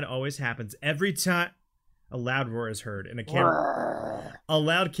 Something bad always happens every time a loud roar is heard and a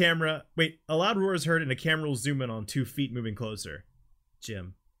loud roar is heard and a camera will zoom in on 2 feet moving closer.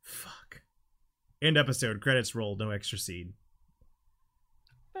 Jim. Fuck. End episode. Credits roll. No extra scene.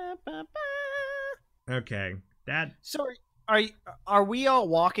 Okay. So are we all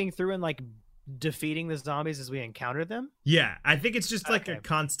walking through and like defeating the zombies as we encounter them? Yeah, I think it's just like a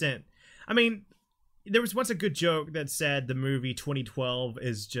constant. I mean, there was once a good joke that said the movie 2012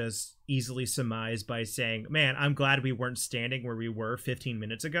 is just easily surmised by saying, "Man, I'm glad we weren't standing where we were 15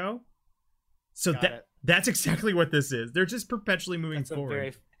 minutes ago." So that's exactly what this is. They're just perpetually moving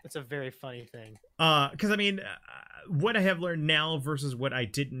forward. That's a very funny thing. Because I mean, what I have learned now versus what I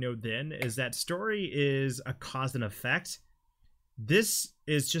didn't know then is that story is a cause and effect. This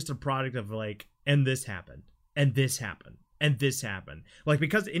is just a product of like, and this happened, and this happened, and this happened. Like,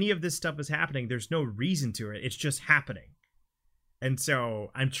 because any of this stuff is happening, there's no reason to it. It's just happening. And so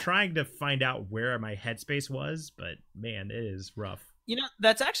I'm trying to find out where my headspace was, but man, it is rough. You know,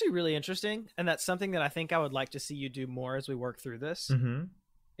 that's actually really interesting. And that's something that I think I would like to see you do more as we work through this,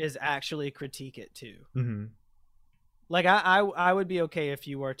 is actually critique it too. Mm-hmm. Like I would be okay if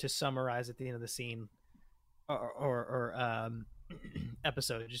you were to summarize at the end of the scene or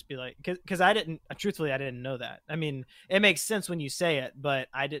episode, just be like, because I didn't know that. I mean, it makes sense when you say it, but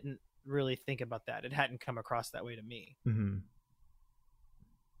I didn't really think about that. It hadn't come across that way to me. Mm-hmm.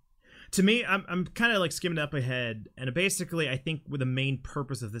 To me, I'm kind of like skimming up ahead, and basically I think with the main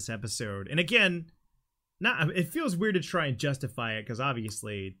purpose of this episode, and again, it feels weird to try and justify it because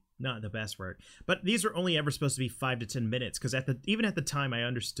obviously not the best work, but these are only ever supposed to be 5 to 10 minutes because even at the time I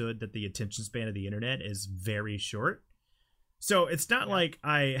understood that the attention span of the internet is very short. So it's not like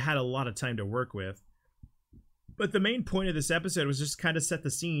I had a lot of time to work with. But the main point of this episode was just kind of set the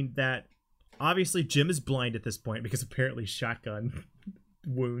scene that obviously Jim is blind at this point because apparently Shotgun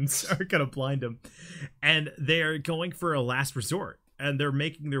wounds are gonna blind him. And they're going for a last resort, and they're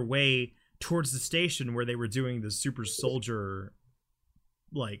making their way towards the station where they were doing the super soldier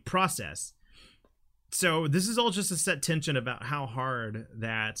like process. So this is all just to set tension about how hard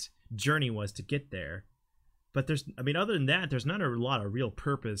that journey was to get there. But other than that, there's not a lot of real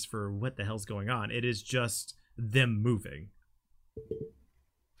purpose for what the hell's going on. It is just them moving.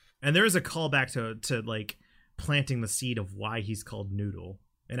 And there is a callback to like planting the seed of why he's called Noodle.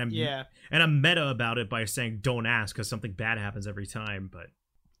 And I'm meta about it by saying don't ask, because something bad happens every time. But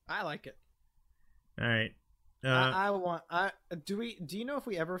I like it. All right. Do you know if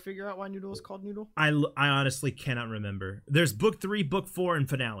we ever figure out why Noodle is called Noodle? I honestly cannot remember. There's book 3, book 4, and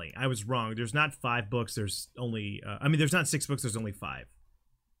finale. I was wrong. There's not 5 books. There's only there's not 6 books. There's only 5.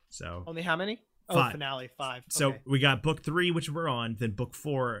 So only how many? 5. Oh, finale 5. So okay. We got book 3, which we're on, then book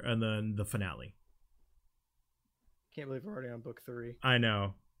 4, and then the finale. Can't believe we're already on book 3. I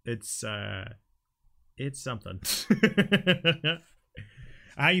know. It's something.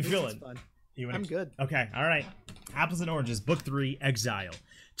 How you feeling? Fun. I'm good. Okay, all right. Apples and Oranges, Book 3, Exile.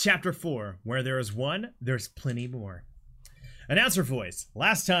 Chapter 4, Where There Is One, There's Plenty More. Announcer voice.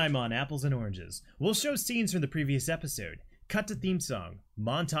 Last time on Apples and Oranges, we'll show scenes from the previous episode. Cut to theme song.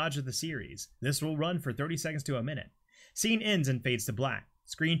 Montage of the series. This will run for 30 seconds to a minute. Scene ends and fades to black.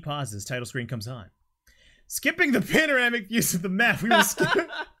 Screen pauses. Title screen comes on. Skipping the panoramic views of the map, we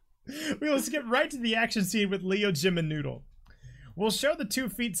will skip right to the action scene with Leo, Jim, and Noodle. We'll show the 2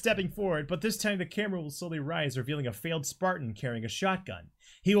 feet stepping forward, but this time the camera will slowly rise, revealing a failed Spartan carrying a shotgun.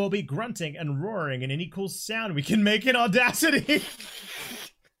 He will be grunting and roaring in any cool sound we can make in Audacity.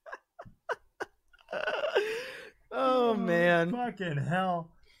 Oh, man. Fucking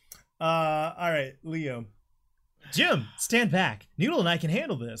hell. Alright, Leo. Jim, stand back. Noodle and I can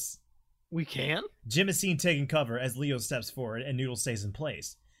handle this. We can? Jim is seen taking cover as Leo steps forward and Noodle stays in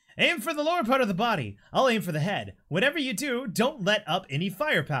place. Aim for the lower part of the body. I'll aim for the head. Whatever you do, don't let up any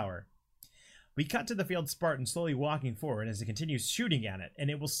firepower. We cut to the failed Spartan slowly walking forward as it continues shooting at it, and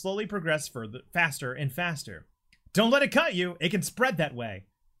it will slowly progress faster and faster. Don't let it cut you. It can spread that way.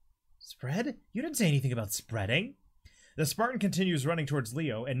 Spread? You didn't say anything about spreading. The Spartan continues running towards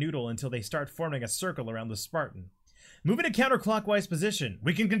Leo and Noodle until they start forming a circle around the Spartan. Move in a counterclockwise position.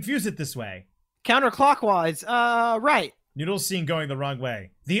 We can confuse it this way. Counterclockwise. Right. Noodle's seen going the wrong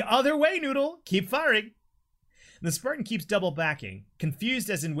way. The other way, Noodle! Keep firing! The Spartan keeps double backing, confused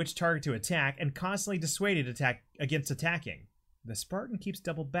as in which target to attack, and constantly dissuaded against attacking. The Spartan keeps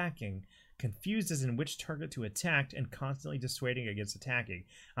double backing, confused as in which target to attack, and constantly dissuading against attacking.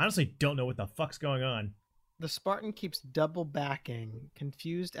 I honestly don't know what the fuck's going on. The Spartan keeps double backing,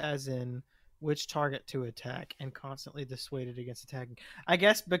 confused as in which target to attack, and constantly dissuaded against attacking. I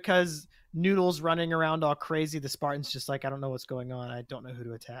guess because Noodle's running around all crazy, the Spartan's just like, I don't know what's going on. I don't know who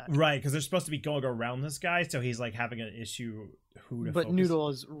to attack. Right, because they're supposed to be going around this guy, so he's like having an issue who to But focus. Noodle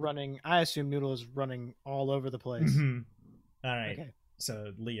is running, I assume Noodle is running all over the place. Mhm. All right, Okay.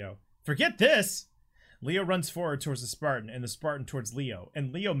 So Leo. Forget this! Leo runs forward towards the Spartan, and the Spartan towards Leo,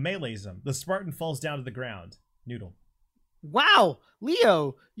 and Leo melees him. The Spartan falls down to the ground. Noodle. Wow!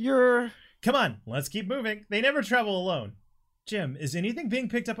 Leo, you're... Come on, let's keep moving. They never travel alone. Jim, is anything being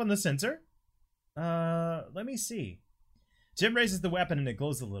picked up on the sensor? Let me see. Jim raises the weapon and it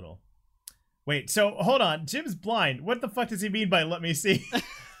glows a little. Wait, so hold on. Jim's blind. What the fuck does he mean by let me see?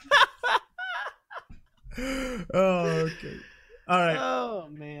 Oh, okay. All right. Oh,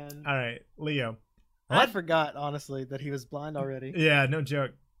 man. All right, Leo. I forgot, honestly, that he was blind already. Yeah, no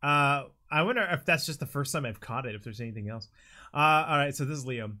joke. I wonder if that's just the first time I've caught it, if there's anything else. All right, so this is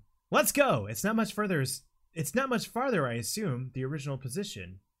Leo. Let's go. It's not much farther, I assume, the original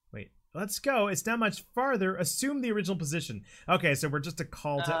position. Wait, let's go. It's not much farther. Assume the original position. Okay, so we're just a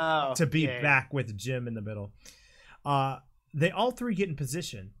call to be back with Jim in the middle. They all 3 get in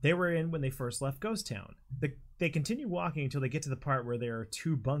position. They were in when they first left Ghost Town. They continue walking until they get to the part where there are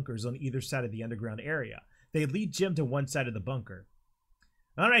 2 bunkers on either side of the underground area. They lead Jim to one side of the bunker.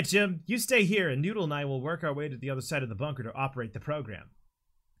 All right, Jim, you stay here, and Noodle and I will work our way to the other side of the bunker to operate the program.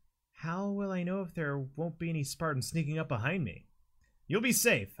 How will I know if there won't be any Spartans sneaking up behind me? You'll be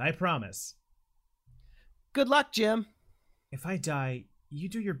safe, I promise. Good luck, Jim. If I die, you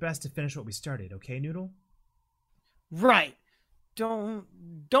do your best to finish what we started, okay, Noodle? Right. Don't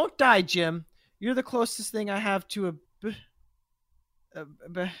die, Jim. You're the closest thing I have to a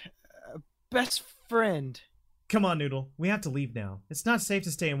best friend. Come on, Noodle. We have to leave now. It's not safe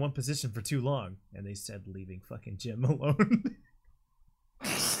to stay in one position for too long. And they said leaving fucking Jim alone.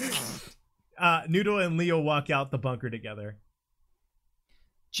 Noodle and Leo walk out the bunker together.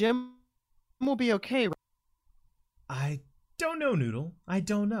 Jim will be okay. I don't know, Noodle. I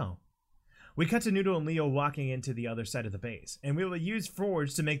don't know. We cut to Noodle and Leo walking into the other side of the base, and we will use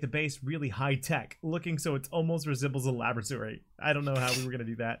Forge to make the base really high-tech, looking so it almost resembles a laboratory. I don't know how we were going to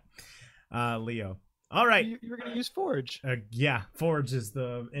do that. Leo. All right. You were going to use Forge. Yeah, Forge is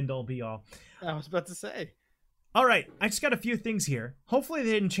the end-all be-all. I was about to say. All right, I just got a few things here. Hopefully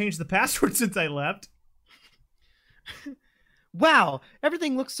they didn't change the password since I left. Wow,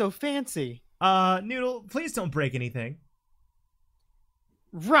 everything looks so fancy. Noodle, please don't break anything.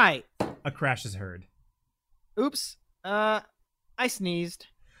 Right. A crash is heard. Oops. I sneezed.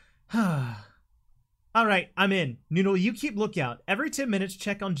 All right, I'm in. Noodle, you keep lookout. Every 10 minutes,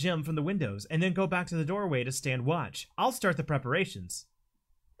 check on Jim from the windows, and then go back to the doorway to stand watch. I'll start the preparations.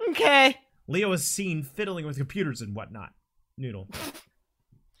 Okay. Leo is seen fiddling with computers and whatnot. Noodle.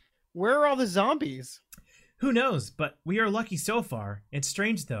 Where are all the zombies? Who knows, but we are lucky so far. It's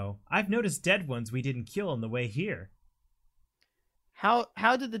strange, though. I've noticed dead ones we didn't kill on the way here. How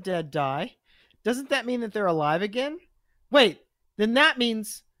did the dead die? Doesn't that mean that they're alive again? Wait, then that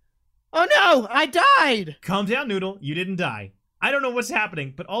means... Oh no, I died! Calm down, Noodle. You didn't die. I don't know what's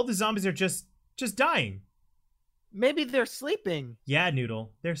happening, but all the zombies are just dying. Maybe they're sleeping. Yeah,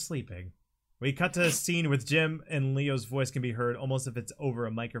 Noodle. They're sleeping. We cut to a scene with Jim and Leo's voice can be heard almost if it's over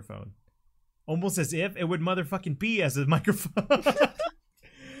a microphone. Almost as if it would motherfucking be as a microphone.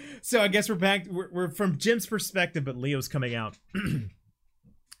 So I guess we're back. We're from Jim's perspective, but Leo's coming out.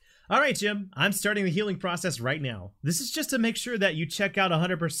 All right, Jim. I'm starting the healing process right now. This is just to make sure that you check out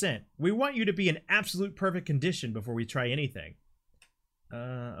 100%. We want you to be in absolute perfect condition before we try anything.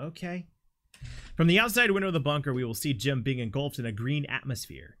 Okay. From the outside window of the bunker, we will see Jim being engulfed in a green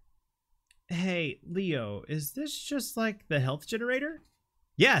atmosphere. Hey, Leo, is this just like the health generator?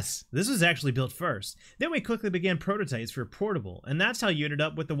 Yes, this was actually built first. Then we quickly began prototypes for portable, and that's how you ended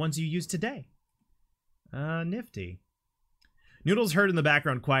up with the ones you use today. Nifty. Noodle's heard in the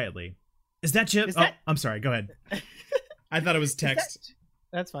background quietly. Is that Jim? Oh, I'm sorry, go ahead. I thought it was text.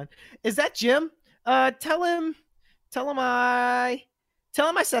 That's fine. Is that Jim? Tell him I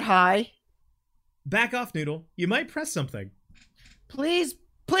said hi. Back off, Noodle. You might press something. Please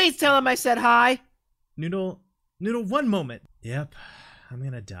tell him I said hi. Noodle, one moment. Yep. I'm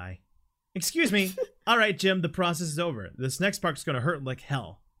gonna die. Excuse me. All right, Jim, the process is over. This next part's gonna hurt like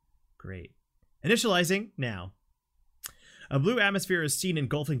hell. Great. Initializing now. A blue atmosphere is seen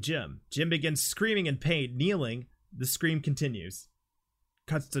engulfing Jim. Jim begins screaming in pain, kneeling. The scream continues.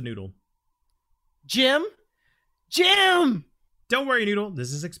 Cuts to Noodle. Jim! Jim! Don't worry, Noodle.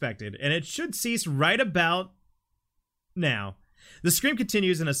 This is expected, and it should cease right about now. The scream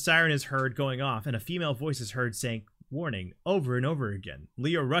continues and a siren is heard going off, and a female voice is heard saying, "Warning," over and over again.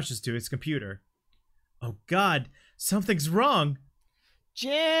 Leo rushes to his computer. Oh God, something's wrong.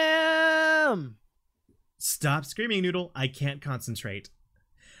 Jim! Stop screaming, Noodle. I can't concentrate.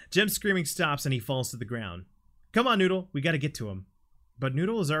 Jim's screaming stops and he falls to the ground. Come on, Noodle. We gotta get to him. But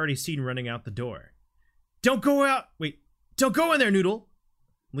Noodle is already seen running out the door. Don't go out! Wait, don't go in there, Noodle!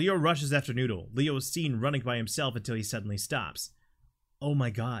 Leo rushes after Noodle. Leo is seen running by himself until he suddenly stops. Oh my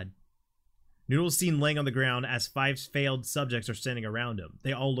God. Noodle is seen laying on the ground as 5 failed subjects are standing around him.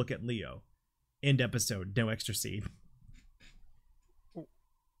 They all look at Leo. End episode. No extra scene.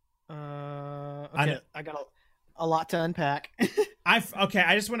 Okay, I got a lot to unpack. I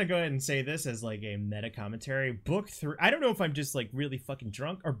just want to go ahead and say this as like a meta commentary. Book 3, I don't know if I'm just like really fucking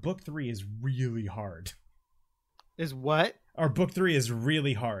drunk, or book 3 is really hard. Is what? Or book 3 is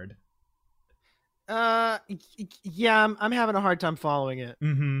really hard. Yeah, I'm having a hard time following it.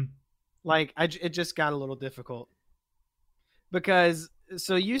 Mm-hmm. Like, it just got a little difficult. Because,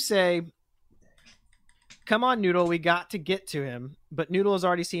 so you say, come on, Noodle, we got to get to him. But Noodle is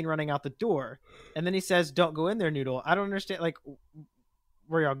already seen running out the door. And then he says, don't go in there, Noodle. I don't understand, like,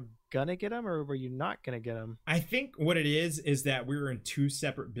 were y'all gonna get him, or were you not gonna get him? I think what it is that we were in 2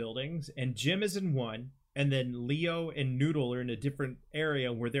 separate buildings, and Jim is in one, and then Leo and Noodle are in a different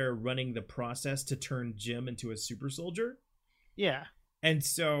area where they're running the process to turn Jim into a super soldier. Yeah. And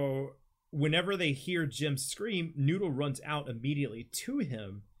so whenever they hear Jim scream, Noodle runs out immediately to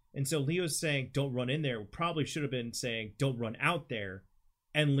him. And so Leo's saying, don't run in there. Probably should have been saying, don't run out there.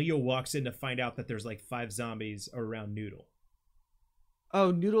 And Leo walks in to find out that there's like 5 zombies around Noodle.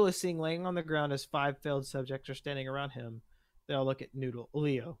 Oh, Noodle is seen laying on the ground as 5 failed subjects are standing around him. They all look at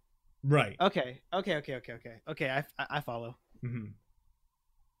Leo. Right. Okay, I follow. Mm-hmm.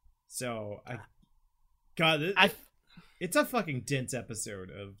 So, it's a fucking dense episode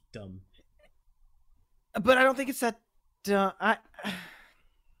of dumb. But I don't think it's that dumb. I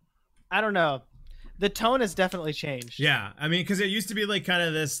don't know. The tone has definitely changed. Yeah, I mean, because it used to be like kind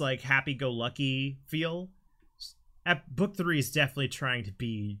of this like happy-go-lucky feel, book 3 is definitely trying to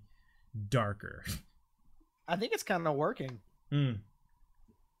be darker. I think it's kind of working. Mm.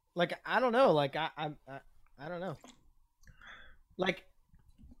 Like, I don't know. Like, I don't know. Like,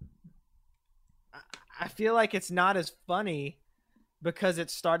 I feel like it's not as funny because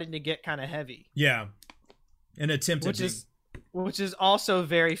it's starting to get kind of heavy. Yeah, an attempt which is also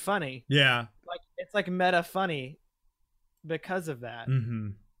very funny. Yeah, like it's like meta funny because of that. Mm-hmm.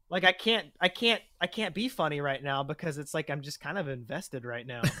 Like I can't be funny right now because it's like I'm just kind of invested right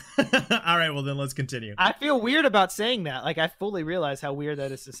now. All right, well then let's continue. I feel weird about saying that. Like I fully realize how weird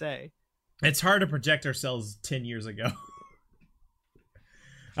that is to say. It's hard to project ourselves 10 years ago.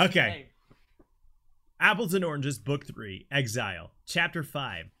 Okay. Hey. Apples and Oranges, Book 3, Exile, Chapter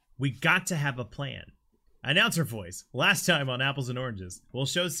 5. We got to have a plan. Announcer voice. Last time on Apples and Oranges. We'll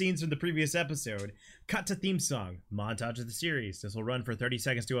show scenes from the previous episode. Cut to theme song. Montage of the series. This will run for 30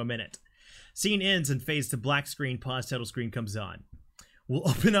 seconds to a minute. Scene ends and fades to black screen. Pause title screen comes on. We'll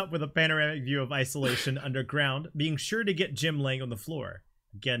open up with a panoramic view of Isolation underground, being sure to get Jim laying on the floor.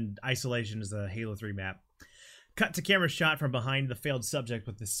 Again, Isolation is a Halo 3 map. Cut to camera shot from behind the failed subject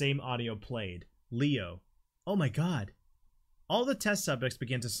with the same audio played. Leo. Oh my god. All the test subjects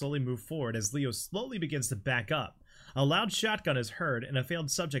begin to slowly move forward as Leo slowly begins to back up. A loud shotgun is heard and a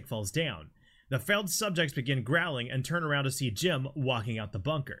failed subject falls down. The failed subjects begin growling and turn around to see Jim walking out the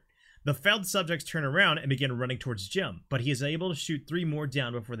bunker. The failed subjects turn around and begin running towards Jim, but he is able to shoot 3 more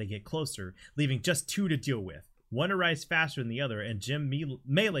down before they get closer, leaving just 2 to deal with. One arrives faster than the other, and Jim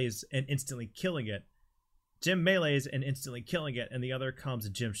melees and instantly killing it. And the other comes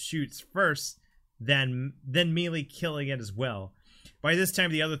and Jim shoots first, then melee killing it as well. By this time,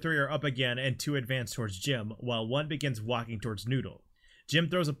 the other 3 are up again and 2 advance towards Jim, while 1 begins walking towards Noodle. Jim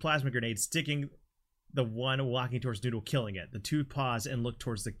throws a plasma grenade, sticking the one walking towards Noodle, killing it. The 2 pause and look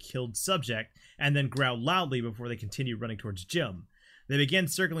towards the killed subject, and then growl loudly before they continue running towards Jim. They begin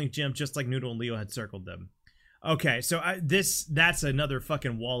circling Jim just like Noodle and Leo had circled them. Okay, so that's another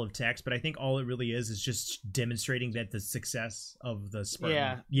fucking wall of text, but I think all it really is just demonstrating that the success of the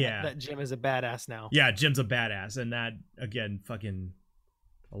Spartan. Yeah. That Jim is a badass now. Yeah, Jim's a badass, and that, again, fucking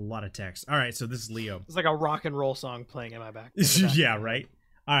a lot of text. All right, so this is Leo. It's like a rock and roll song playing in my back. Yeah, right?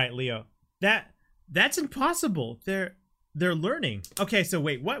 All right, Leo. That's impossible. They're learning. Okay, so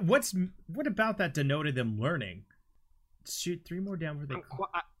wait, what about that denoted them learning? Shoot 3 more down where they...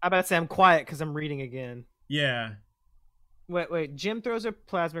 I about to say I'm quiet because I'm reading again. Yeah. Wait. Jim throws a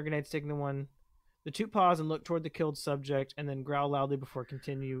plasma grenade, sticking the one. The 2 pause and look toward the killed subject, and then growl loudly before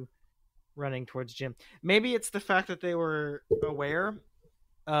continue running towards Jim. Maybe it's the fact that they were aware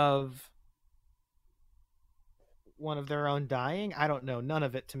of one of their own dying. I don't know. None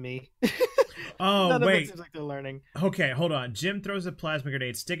of it to me. Oh, None wait. of it seems like they're learning. Okay, hold on. Jim throws a plasma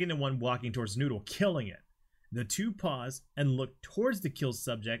grenade, sticking the one walking towards Noodle, killing it. The 2 pause and look towards the killed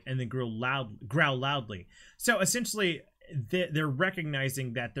subject and then growl loudly. So essentially, they're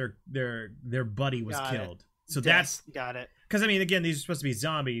recognizing that their buddy was killed. So that's got it. Because I mean, again, these are supposed to be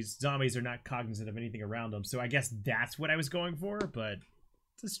zombies. Zombies are not cognizant of anything around them. So I guess that's what I was going for, but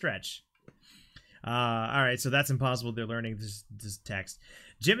it's a stretch. All right, so that's impossible. They're learning this text.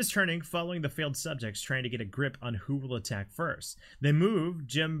 Jim is turning, following the failed subjects, trying to get a grip on who will attack first. They move.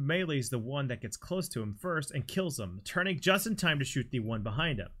 Jim melees the one that gets close to him first and kills him, turning just in time to shoot the one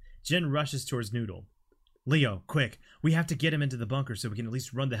behind him. Jin rushes towards Noodle. Leo, quick. We have to get him into the bunker so we can at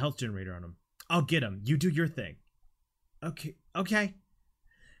least run the health generator on him. I'll get him. You do your thing. Okay.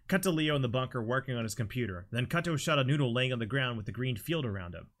 Cut to Leo in the bunker working on his computer. Then cut to a shot of Noodle laying on the ground with the green field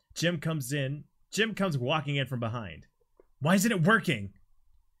around him. Jim comes walking in from behind. Why isn't it working?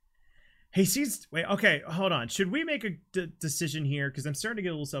 He sees... Wait, okay, hold on. Should we make a decision here? Because I'm starting to get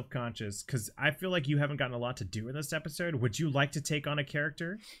a little self-conscious. Because I feel like you haven't gotten a lot to do in this episode. Would you like to take on a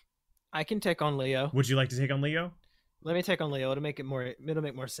character? I can take on Leo. Would you like to take on Leo? Let me take on Leo to make it more... It'll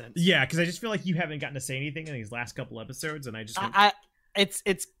make more sense. Yeah, because I just feel like you haven't gotten to say anything in these last couple episodes, and I just...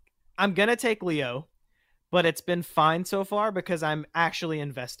 I'm gonna take Leo, but it's been fine so far because I'm actually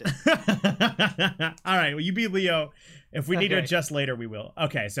invested. All right, well, you be Leo. If we need to Okay. adjust later, we will.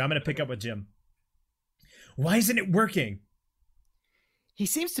 Okay, so I'm going to pick up with Jim. Why isn't it working? He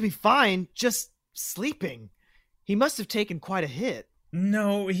seems to be fine, just sleeping. He must have taken quite a hit.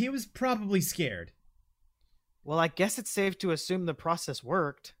 No, he was probably scared. Well, I guess it's safe to assume the process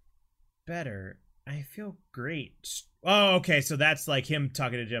worked. Better. I feel great. Oh, okay, so that's like him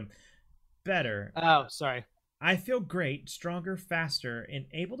talking to Jim. Better. Oh, sorry. I feel great, stronger, faster, and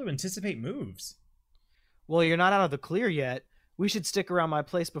able to anticipate moves. Well, you're not out of the clear yet. We should stick around my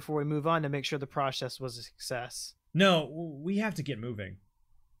place before we move on to make sure the process was a success. No, we have to get moving.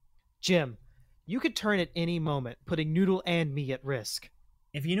 Jim, You could turn at any moment, putting Noodle and me at risk.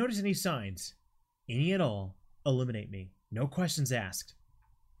 If you notice any signs, any at all, eliminate me. No questions asked.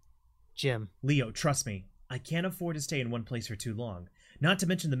 Jim. Leo, trust me. I can't afford to stay in one place for too long. Not to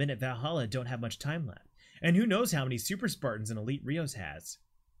mention the men at Valhalla don't have much time left. And who knows how many Super Spartans an Elite Rios has.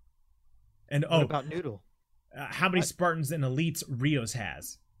 And What about Noodle? How many Spartans and Elites Rios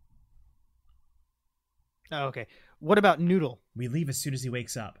has. Oh, okay. What about Noodle? We leave as soon as he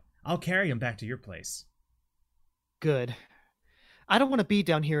wakes up. I'll carry him back to your place. Good. I don't want to be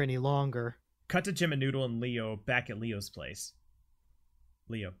down here any longer. Cut to Jim and Noodle and Leo back at Leo's place.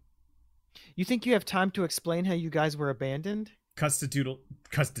 Leo. You think you have time to explain how you guys were abandoned? Cuts to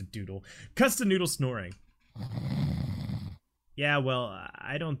Noodle snoring. Yeah, well,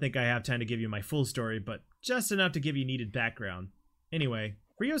 I don't think I have time to give you my full story, but just enough to give you needed background. Anyway,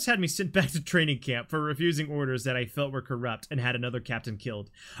 Rios had me sent back to training camp for refusing orders that I felt were corrupt and had another captain killed.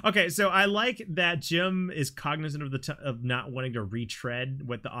 Okay, so I like that Jim is cognizant of not wanting to retread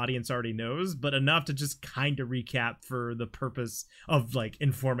what the audience already knows, but enough to just kind of recap for the purpose of, like,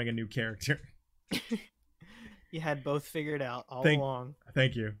 informing a new character. You had both figured out all along.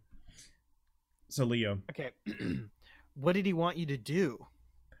 Thank you. So, Leo. Okay. What did he want you to do?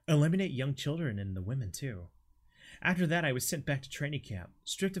 Eliminate young children and the women, too. After that, I was sent back to training camp,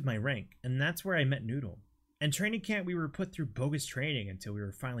 stripped of my rank, and that's where I met Noodle. In training camp, we were put through bogus training until we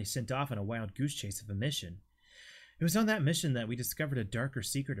were finally sent off on a wild goose chase of a mission. It was on that mission that we discovered a darker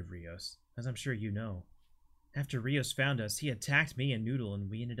secret of Rios, as I'm sure you know. After Rios found us, he attacked me and Noodle, and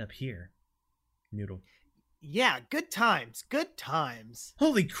we ended up here. Noodle. Yeah, good times. Good times.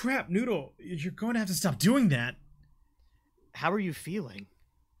 Holy crap, Noodle! You're going to have to stop doing that! How are you feeling?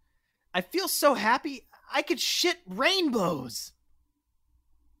 I feel so happy I could shit rainbows!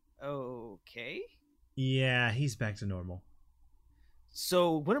 Okay. Yeah, he's back to normal.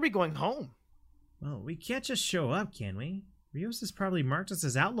 So, when are we going home? Well, we can't just show up, can we? Rios has probably marked us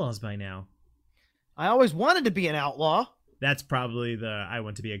as outlaws by now. I always wanted to be an outlaw. That's probably the I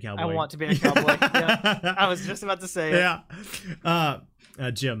want to be a cowboy. I want to be a cowboy. Yeah. I was just about to say it.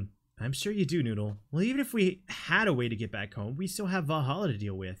 Yeah. Jim, I'm sure you do, Noodle. Well, even if we had a way to get back home, we still have Valhalla to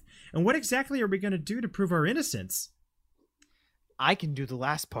deal with. And what exactly are we going to do to prove our innocence? I can do the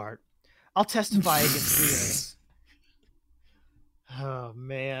last part. I'll testify against Rios. Oh,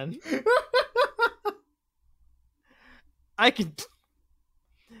 man. I can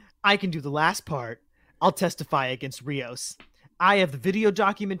do the last part. I'll testify against Rios. I have the video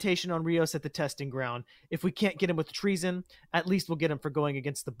documentation on Rios at the testing ground. If we can't get him with treason, at least we'll get him for going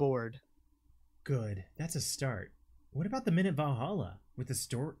against the board. Good. That's a start. What about the men at Valhalla? With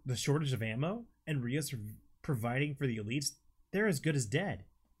the shortage of ammo and Rios providing for the elites, they're as good as dead.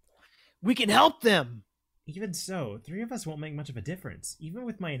 We can help them! Even so, 3 of us won't make much of a difference, even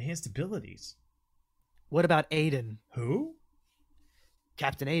with my enhanced abilities. What about Aiden? Who?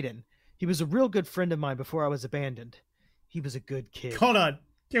 Captain Aiden. He was a real good friend of mine before I was abandoned. He was a good kid. Hold on.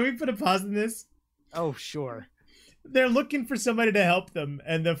 Can we put a pause in this? Oh, sure. They're looking for somebody to help them,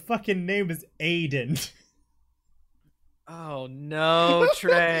 and the fucking name is Aiden. Oh, no,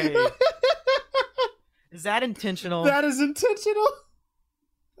 Trey. Is that intentional? That is intentional?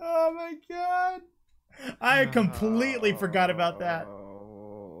 Oh, my God. I completely forgot about that.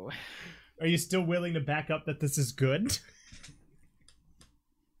 Are you still willing to back up that this is good?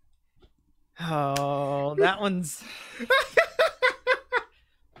 Oh, that one's...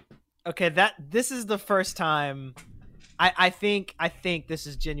 Okay, this is the first time... I think this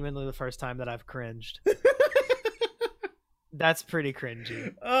is genuinely the first time that I've cringed. That's pretty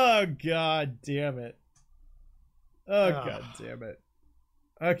cringy. Oh, God damn it. Oh, God damn it.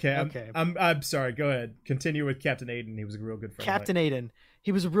 Okay, I'm sorry. Go ahead. Continue with Captain Aiden. He was a real good friend. Captain Aiden.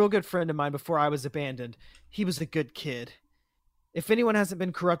 He was a real good friend of mine before I was abandoned. He was a good kid. If anyone hasn't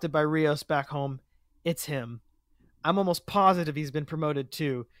been corrupted by Rios back home, it's him. I'm almost positive he's been promoted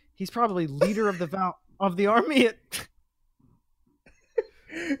too. He's probably leader of the army at...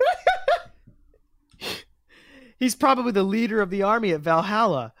 He's probably the leader of the army at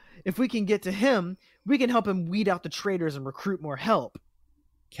Valhalla. If we can get to him, we can help him weed out the traitors and recruit more help.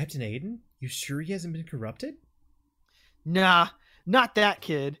 Captain Aiden? You sure he hasn't been corrupted? Nah, not that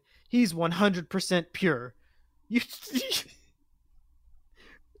kid. He's 100% pure.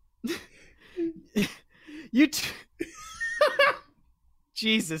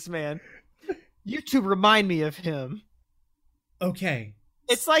 Jesus, man. You two remind me of him. Okay.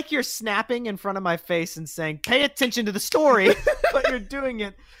 It's like you're snapping in front of my face and saying, pay attention to the story, but you're doing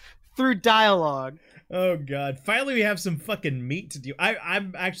it through dialogue. Oh, God. Finally, we have some fucking meat to do.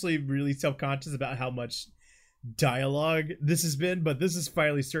 I'm actually really self-conscious about how much dialogue this has been, but this is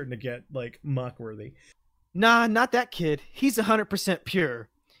finally starting to get like mock worthy. Nah, not that kid. He's 100% pure.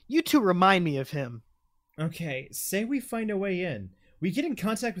 You two remind me of him. Okay, say we find a way in. We get in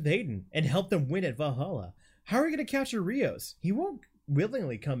contact with Aiden and help them win at Valhalla. How are we going to capture Rios? He won't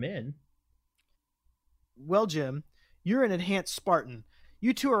willingly come in. Well, Jim, you're an enhanced Spartan.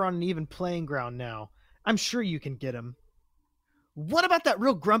 You two are on an even playing ground now. I'm sure you can get him. What about that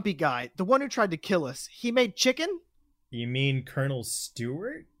real grumpy guy, the one who tried to kill us? He made chicken? You mean Colonel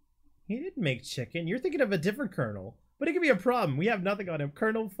Stewart? He didn't make chicken. You're thinking of a different Colonel. But it could be a problem. We have nothing on him.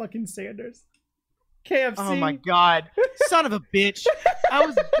 Colonel fucking Sanders. KFC. Oh my god. Son of a bitch. I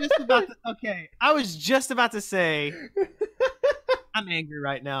was just about to say I'm angry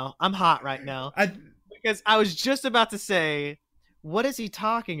right now. I'm hot right now. Because I was just about to say, what is he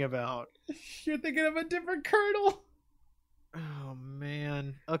talking about? You're thinking of a different Colonel. Oh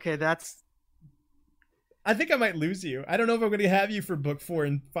man. Okay, I think I might lose you. I don't know if I'm going to have you for book 4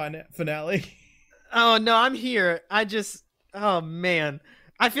 and finale. Oh no, I'm here. Oh man.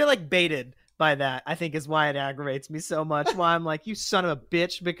 I feel like baited by that, I think is why it aggravates me so much. Why I'm like, you son of a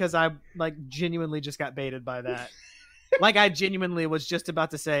bitch, because I like genuinely just got baited by that. Like I genuinely was just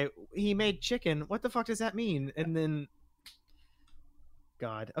about to say, he made chicken. What the fuck does that mean? And then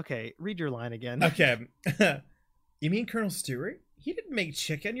God. Okay, read your line again. Okay. You mean Colonel Stewart? He didn't make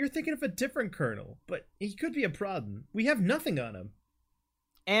chicken. You're thinking of a different Colonel, but he could be a problem. We have nothing on him.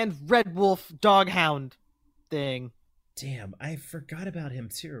 And Red Wolf Doghound thing. Damn, I forgot about him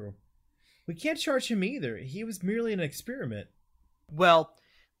too. We can't charge him either. He was merely an experiment. Well,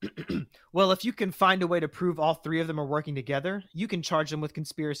 well, if you can find a way to prove all three of them are working together, you can charge them with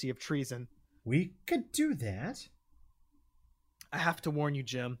conspiracy of treason. We could do that. I have to warn you,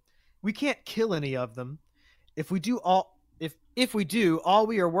 Jim. We can't kill any of them. If we do, all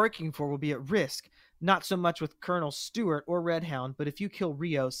we are working for will be at risk. Not so much with Colonel Stewart or Redhound, but if you kill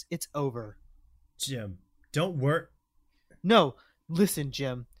Rios, it's over. Jim, don't worry. No, listen,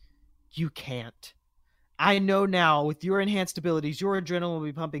 Jim. You can't. I know now, with your enhanced abilities, your adrenaline will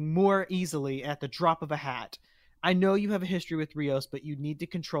be pumping more easily at the drop of a hat. I know you have a history with Rios, but you need to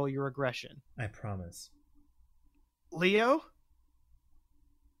control your aggression. I promise. Leo?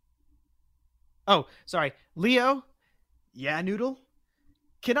 Oh, sorry. Leo? Yeah, Noodle?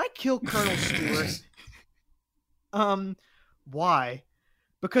 Can I kill Colonel Stewart? Why?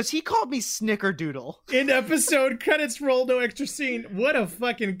 Because he called me Snickerdoodle. In episode credits roll, no extra scene. What a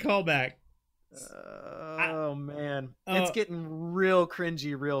fucking callback. Man. It's getting real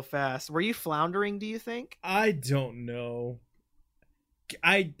cringy real fast. Were you floundering, do you think? I don't know.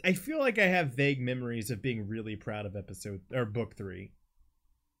 I feel like I have vague memories of being really proud of book 3.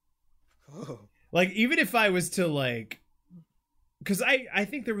 Oh. Like, even if I was to, like... Because I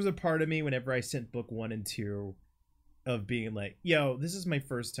think there was a part of me whenever I sent book 1 and 2 of being like, yo, this is my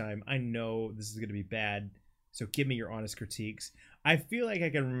first time. I know this is going to be bad, so give me your honest critiques. I feel like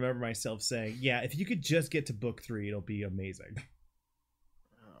I can remember myself saying, yeah, if you could just get to book 3, it'll be amazing.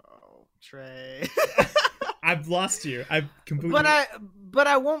 Oh, Trey. I've lost you. I've completely... But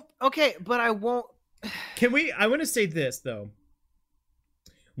I won't... Okay, but I won't... Can we... I want to say this, though.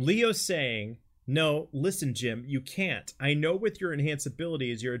 Leo saying... No, listen, Jim, you can't. I know with your enhanced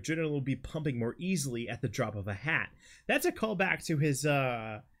abilities, your adrenaline will be pumping more easily at the drop of a hat. That's a callback to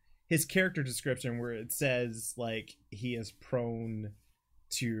his character description where it says, like, he is prone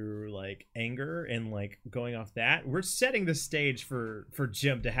to, like, anger and, like, going off that. We're setting the stage for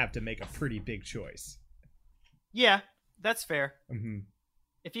Jim to have to make a pretty big choice. Yeah, that's fair. Mm-hmm.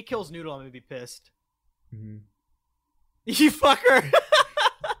 If he kills Noodle, I'm gonna be pissed. Mm-hmm. You fucker!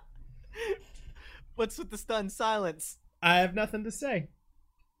 What's with the stunned silence? I have nothing to say.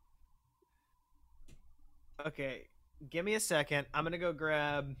 Okay, give me a second. I'm gonna go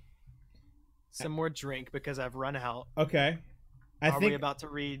grab some more drink because I've run out. Okay. Are we about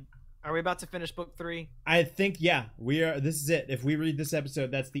to finish book 3? I think, yeah. We are. This is it. If we read this episode,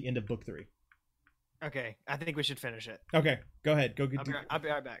 that's the end of book 3. Okay, I think we should finish it. Okay, go ahead. I'll be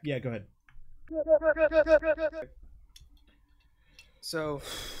right back. Yeah, go ahead. So...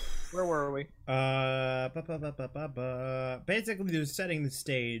 Where were we? Basically, they're setting the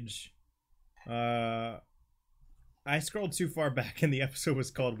stage. I scrolled too far back, and the episode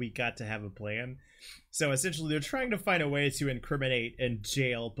was called "We Got to Have a Plan." So essentially, they're trying to find a way to incriminate and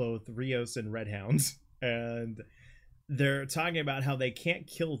jail both Rios and Redhounds, and they're talking about how they can't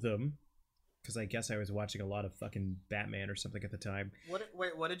kill them because I guess I was watching a lot of fucking Batman or something at the time.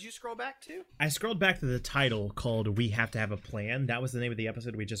 What did you scroll back to? I scrolled back to the title called "We Have to Have a Plan." That was the name of the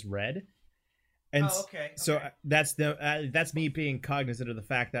episode we just read. And Oh, okay. so okay. that's me being cognizant of the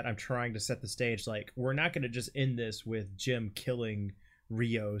fact that I'm trying to set the stage. Like, we're not going to just end this with Jim killing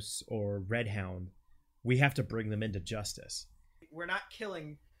Rios or Redhound. We have to bring them into justice. We're not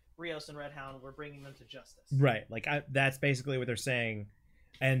killing Rios and Redhound. We're bringing them to justice. Right. Like, that's basically what they're saying.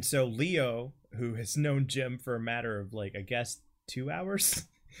 And so Leo, who has known Jim for a matter of, like, I guess 2 hours,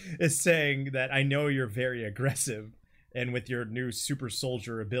 is saying that I know you're very aggressive, and with your new super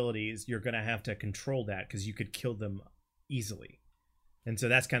soldier abilities, you're going to have to control that because you could kill them easily. And so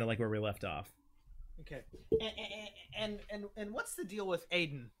that's kind of like where we left off. Okay. And what's the deal with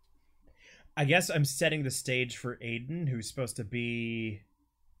Aiden? I guess I'm setting the stage for Aiden, who's supposed to be,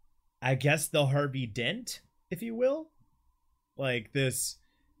 I guess, the Harvey Dent, if you will. Like, this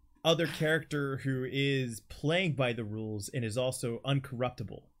other character who is playing by the rules and is also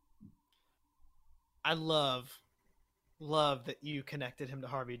uncorruptible. I love that you connected him to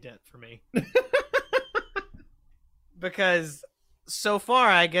Harvey Dent for me. Because so far,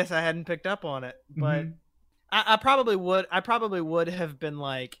 I guess I hadn't picked up on it, but I probably would have been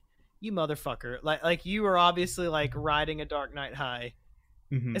like, you motherfucker. Like you were obviously like riding a Dark Knight high.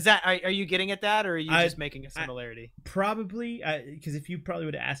 Is that, are you getting at that, or are you just making a similarity? Probably, because if you probably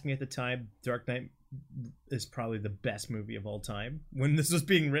would have asked me at the time, Dark Knight is probably the best movie of all time when this was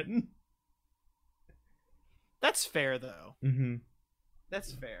being written. That's fair, though.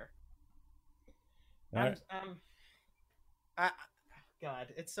 That's fair. Right. God,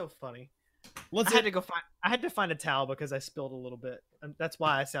 it's so funny. I had to find a towel because I spilled a little bit. That's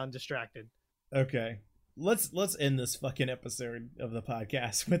why I sound distracted. Okay. Let's end this fucking episode of the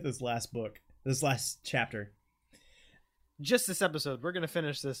podcast with this last chapter. Just this episode. We're gonna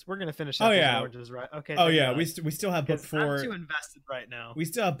finish this. We're gonna finish. Oranges, right? Okay. Oh yeah, we still have book 4. I'm too invested right now. We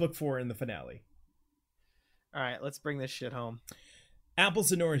still have book 4 in the finale. All right, let's bring this shit home.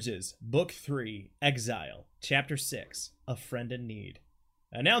 Apples and Oranges, Book 3, Exile, Chapter 6, A Friend in Need.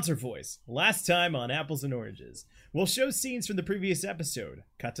 Announcer voice, last time on Apples and Oranges. We'll show scenes from the previous episode,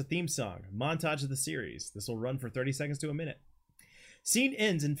 cut to theme song, montage of the series. This will run for 30 seconds to a minute. Scene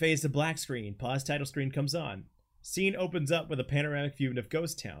ends and fades to black screen, pause title screen comes on. Scene opens up with a panoramic view of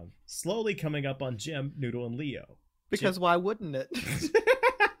Ghost Town, slowly coming up on Jim, Noodle, and Leo. Because why wouldn't it?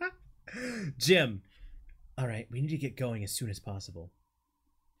 Jim. All right, we need to get going as soon as possible.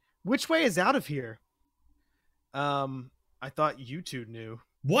 Which way is out of here? I thought you two knew.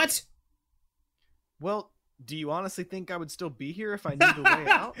 What? Well, do you honestly think I would still be here if I knew the way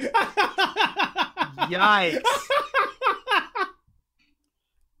out? Yikes.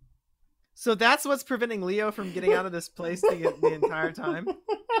 So that's what's preventing Leo from getting out of this place the entire time?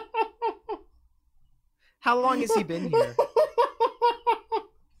 How long has he been here?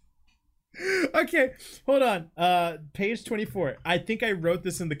 Okay, hold on. Page 24. I think I wrote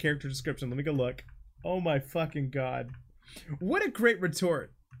this in the character description. Let me go look. Oh my fucking god. What a great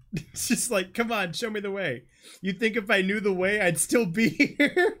retort. It's just like, come on, show me the way. You think if I knew the way, I'd still be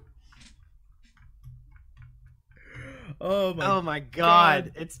here? Oh my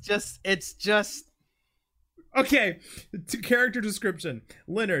god. It's just... Okay, character description.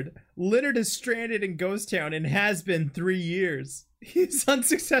 Leonard is stranded in Ghost Town and has been 3 years. He's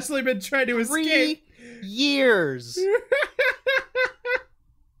unsuccessfully been trying to escape. 3 years.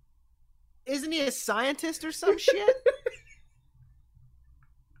 Isn't he a scientist or some shit?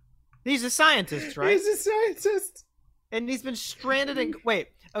 He's a scientist, right? He's a scientist. And he's been stranded in... Wait,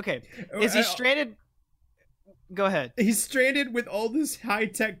 okay. Is he stranded... Go ahead. He's stranded with all this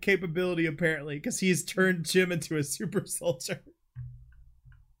high-tech capability, apparently, because he's turned Jim into a super soldier.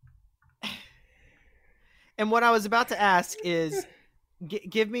 And what I was about to ask is,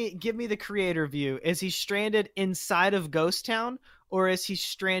 give me the creator view. Is he stranded inside of Ghost Town, or is he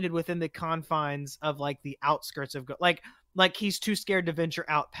stranded within the confines of like the outskirts of like he's too scared to venture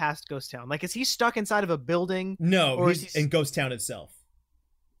out past Ghost Town? Like, is he stuck inside of a building? No, or he's in Ghost Town itself.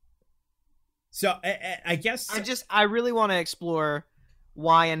 So I guess I really want to explore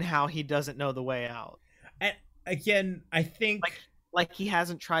why and how he doesn't know the way out. Again, I think like he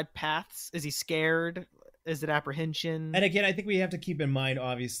hasn't tried paths. Is he scared? Is it apprehension? And again, I think we have to keep in mind,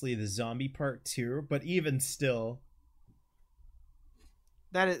 obviously, the zombie part too. But even still,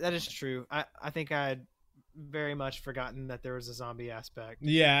 that is true. I think I had very much forgotten that there was a zombie aspect.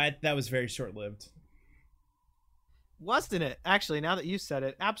 Yeah, that was very short-lived. Wasn't it? Actually, now that you said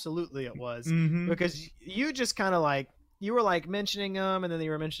it, absolutely it was. Mm-hmm. Because you just kind of like, you were like mentioning them, and then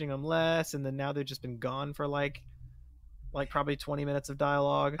you were mentioning them less, and then now they've just been gone for like probably 20 minutes of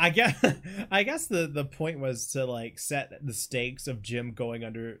dialogue. I guess the point was to like set the stakes of Jim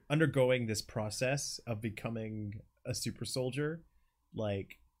undergoing this process of becoming a super soldier.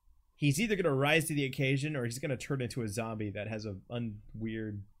 Like, he's either going to rise to the occasion or he's going to turn into a zombie that has a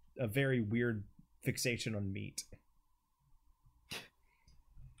very weird fixation on meat.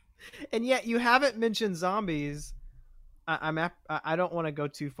 And yet you haven't mentioned zombies. I don't want to go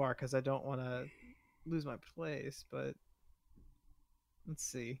too far because I don't want to lose my place, but let's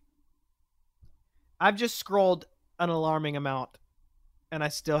see. I've just scrolled an alarming amount and I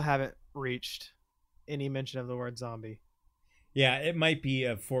still haven't reached any mention of the word zombie. Yeah, it might be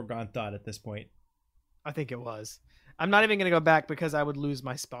a foregone thought at this point. I think it was. I'm not even going to go back because I would lose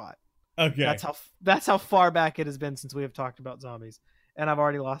my spot. Okay. That's how far back it has been since we have talked about zombies. And I've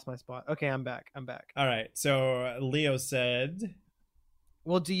already lost my spot. Okay, I'm back. All right. So Leo said,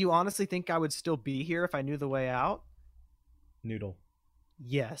 well, do you honestly think I would still be here if I knew the way out? Noodle.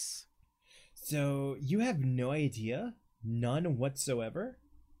 Yes. So you have no idea? None whatsoever?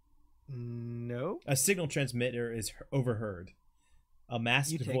 No. A signal transmitter is overheard. A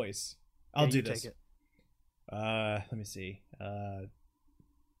masked voice. I'll do this. Take it. Let me see.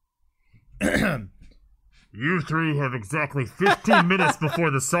 You three have exactly 15 minutes before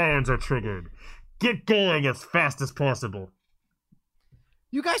the sirens are triggered. Get going as fast as possible.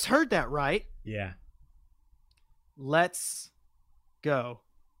 You guys heard that, right? Yeah. Let's go.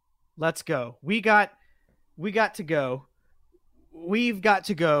 Let's go. We got to go. We've got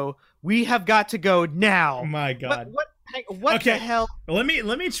to go. We have got to go now. Oh my God. What okay. the hell? Let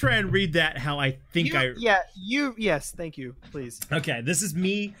me try and read that how I think yes, thank you, please. Okay, this is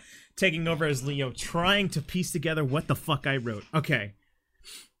me taking over as Leo, trying to piece together what the fuck I wrote. Okay.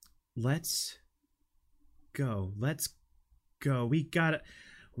 Let's go. We gotta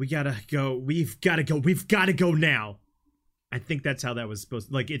go. We've gotta go now. I think that's how that was supposed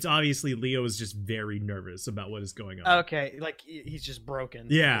to, like, it's obviously Leo is just very nervous about what is going on. Okay, like he's just broken at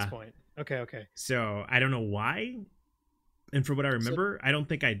this point. Okay. So I don't know why. And for what I remember, I don't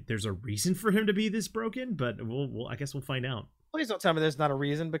think there's a reason for him to be this broken, but I guess we'll find out. Please don't tell me there's not a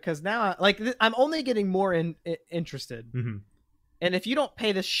reason, because now I'm only getting more interested. Mm-hmm. And if you don't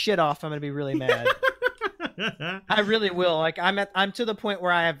pay this shit off, I'm gonna be really mad. I really will. Like I'm to the point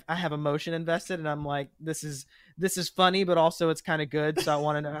where I have emotion invested, and I'm like, this is funny, but also it's kind of good, so I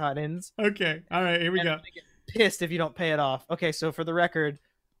want to know how it ends. Okay, all right, here we go. I'm gonna get pissed if you don't pay it off. Okay, so for the record,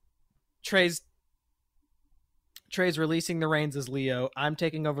 Trey's releasing the reins as Leo. I'm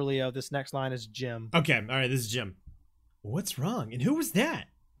taking over Leo. This next line is Jim. Okay, all right, this is Jim. What's wrong? And who was that?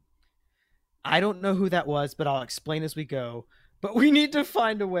 I don't know who that was, but I'll explain as we go. But we need to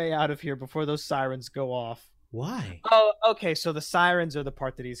find a way out of here before those sirens go off. Why? Oh, okay, so the sirens are the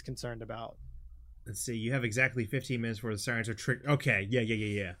part that he's concerned about. Let's see, you have exactly 15 minutes before the sirens are triggered. Okay,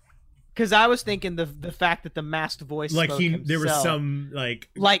 yeah. Because I was thinking the fact that the masked voice, like spoke there was himself, some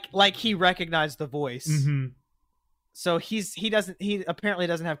like he recognized the voice. Mm-hmm. So he apparently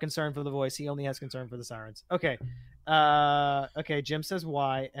doesn't have concern for the voice. He only has concern for the sirens. Okay. Okay, Jim says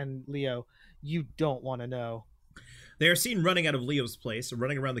why, and Leo, you don't want to know. They are seen running out of Leo's place,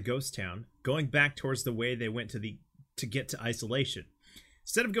 running around the ghost town, going back towards the way they went to get to isolation.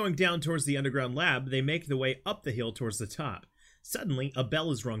 Instead of going down towards the underground lab, they make the way up the hill towards the top. Suddenly, a bell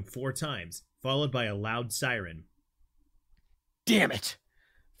is rung 4 times, followed by a loud siren. Damn it!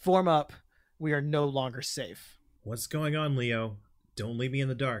 Form up. We are no longer safe. What's going on, Leo? Don't leave me in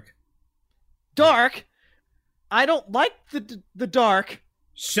the dark. Dark? I don't like the dark.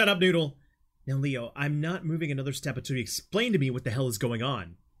 Shut up, Noodle. Now, Leo, I'm not moving another step until you explain to me what the hell is going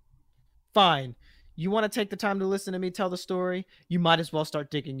on. Fine. You want to take the time to listen to me tell the story? You might as well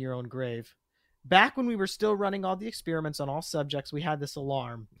start digging your own grave. Back when we were still running all the experiments on all subjects, we had this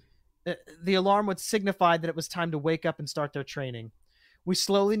alarm. The alarm would signify that it was time to wake up and start their training. We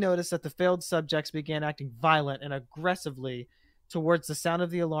slowly noticed that the failed subjects began acting violent and aggressively towards the sound of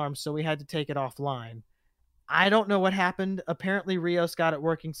the alarm, so we had to take it offline. I don't know what happened. Apparently Rios got it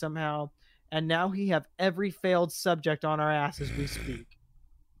working somehow, and now he have every failed subject on our ass as we speak.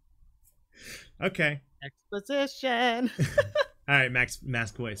 Okay. Exposition. All right,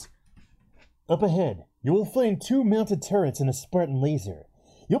 mask voice. Up ahead, you will find 2 mounted turrets and a Spartan laser.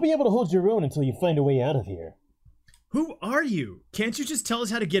 You'll be able to hold your own until you find a way out of here. Who are you? Can't you just tell us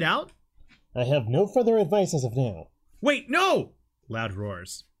how to get out? I have no further advice as of now. Wait, no! Loud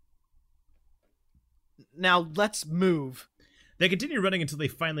roars. Now let's move. They continue running until they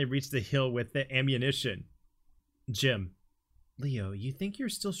finally reach the hill with the ammunition. Jim. Leo, you think you're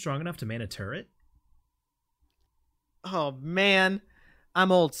still strong enough to man a turret? Oh, man.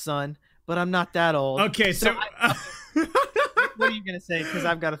 I'm old, son, but I'm not that old. Okay, so... What are you going to say? Because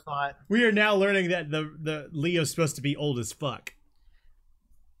I've got a thought. We are now learning that the Leo's supposed to be old as fuck.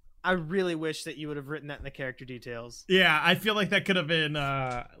 I really wish that you would have written that in the character details. Yeah, I feel like that could have been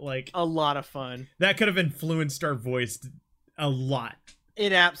like A lot of fun. that could have influenced our voice a lot.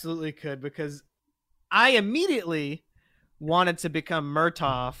 It absolutely could, because I immediately wanted to become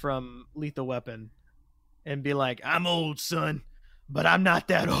Murtaugh from Lethal Weapon and be like, I'm old, son, but I'm not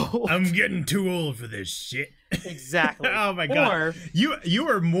that old. I'm getting too old for this shit. Exactly. Oh my god. Or You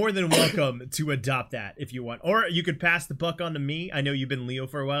are more than welcome to adopt that if you want. Or you could pass the buck on to me. I know you've been Leo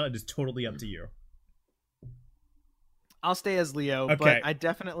for a while. It is totally up to you. I'll stay as Leo, Okay. but I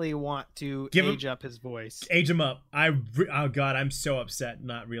definitely want to Give him- age up his voice. Age him up. Oh god, I'm so upset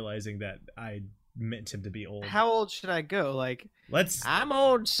not realizing that I meant him to be old. How old should I go? Like, Let's I'm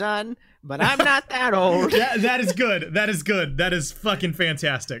old, son, but I'm not that old. that is good. That is good. That is fucking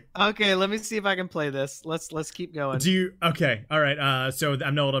fantastic. Okay, let me see if I can play this. Let's keep going. Do you okay, all right. So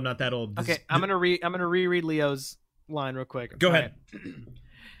I'm no old, I'm not that old. Okay, I'm gonna reread Leo's line real quick. Go All ahead. right.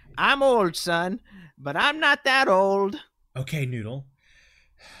 I'm old, son, but I'm not that old. Okay, Noodle.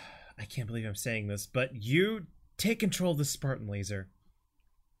 I can't believe I'm saying this, but you take control of the Spartan laser.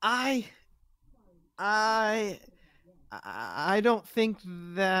 I don't think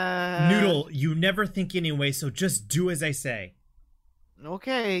that. Noodle, you never think anyway, so just do as I say.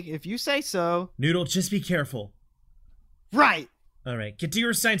 Okay, if you say so. Noodle, just be careful. Right. All right, get to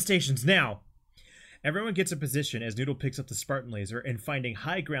your assigned stations now. Everyone gets a position as Noodle picks up the Spartan laser and finding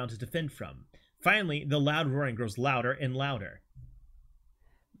high ground to defend from. Finally, the loud roaring grows louder and louder.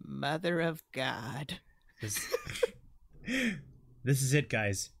 Mother of God. This is it,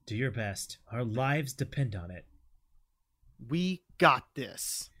 guys. Do your best. Our lives depend on it. We got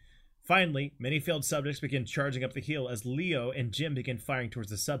this. Finally, many failed subjects begin charging up the hill as Leo and Jim begin firing towards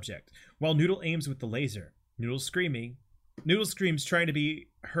the subject, while Noodle aims with the laser. Noodle screams trying to be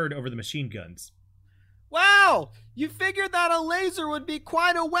heard over the machine guns. Wow! You figured that a laser would be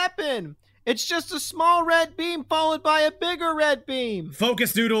quite a weapon. It's just a small red beam followed by a bigger red beam.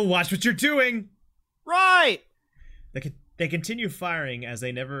 Focus, Noodle. Watch what you're doing. Right. They continue firing as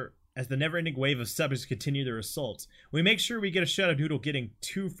the never-ending wave of subjects continue their assaults. We make sure we get a shot of Noodle getting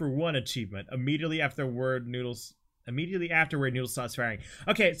 2-for-1 achievement immediately afterward. Noodle stops firing.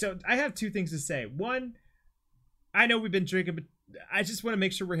 Okay, so I have two things to say. One, I know we've been drinking, but I just want to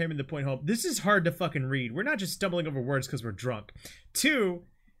make sure we're hammering the point home. This is hard to fucking read. We're not just stumbling over words because we're drunk. Two,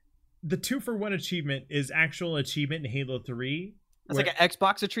 the 2-for-1 achievement is actual achievement in Halo 3. It's like an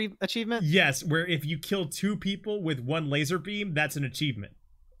Xbox achievement? Yes, where if you kill 2 people with 1 laser beam, that's an achievement.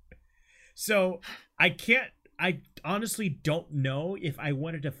 So I honestly don't know if I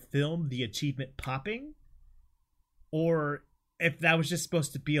wanted to film the achievement popping or if that was just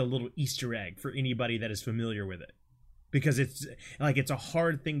supposed to be a little Easter egg for anybody that is familiar with it. Because it's a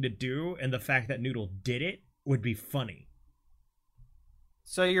hard thing to do, and the fact that Noodle did it would be funny.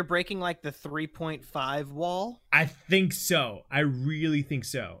 So you're breaking like the 3.5 wall? I think so. I really think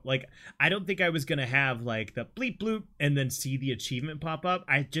so. Like, I don't think I was going to have like the bleep bloop and then see the achievement pop up.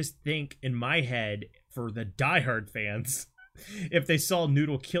 I just think in my head, for the diehard fans, if they saw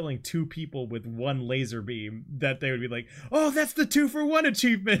Noodle killing 2 people with 1 laser beam, that they would be like, oh, that's the 2-for-1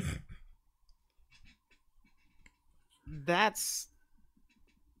 achievement. That's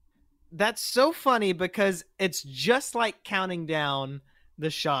so funny because it's just like counting down the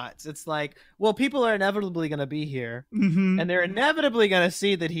shots. It's like, well, people are inevitably going to be here, and they're inevitably going to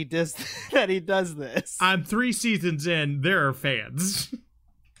see that he does this. I'm 3 seasons in. There are fans.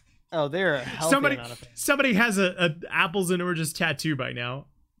 Oh, they're a healthy amount of fans. Somebody has a apples and oranges tattoo by now.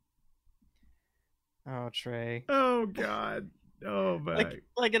 Oh, Trey. Oh God. Oh my.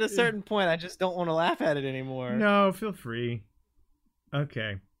 Like at a certain point, I just don't want to laugh at it anymore. No, feel free.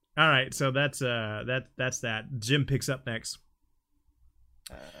 Okay. All right. So that's that. Jim picks up next.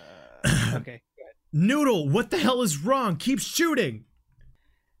 Okay. Noodle, what the hell is wrong? Keep shooting.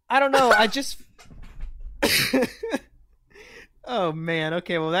 I don't know. I just. Oh man.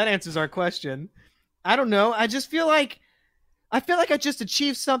 Okay. Well, that answers our question. I don't know. I just feel like I just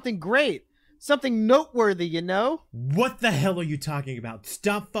achieved something great, something noteworthy. You know. What the hell are you talking about?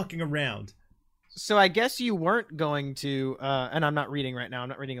 Stop fucking around. So I guess you weren't going to, and I'm not reading right now. I'm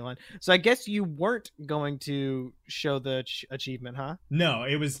not reading a line. So I guess you weren't going to show the achievement, huh? No,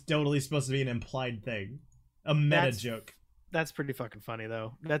 it was totally supposed to be an implied thing, a meta joke. That's pretty fucking funny,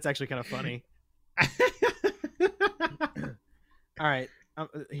 though. That's actually kind of funny. All right,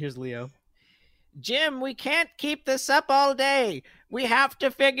 here's Leo. Jim, we can't keep this up all day. We have to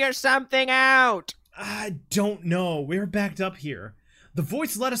figure something out. I don't know. We're backed up here. The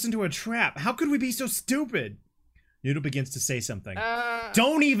voice led us into a trap. How could we be so stupid? Noodle begins to say something.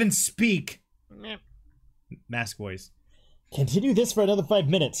 Don't even speak. Meh. Mask voice. Continue this for another 5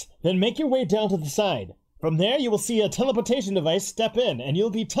 minutes, then make your way down to the side. From there, you will see a teleportation device step in, and you'll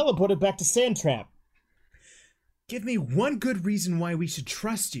be teleported back to Sandtrap. Give me one good reason why we should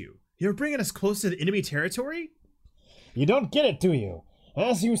trust you. You're bringing us close to the enemy territory? You don't get it, do you?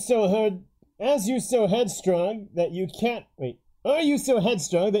 Are you so headstrong that you can't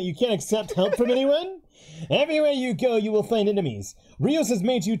accept help from anyone? Everywhere you go, you will find enemies. Rios has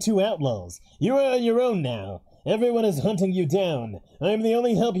made you 2 outlaws. You are on your own now. Everyone is hunting you down. I am the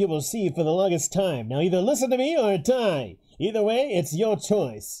only help you will see for the longest time. Now either listen to me or die. Either way, it's your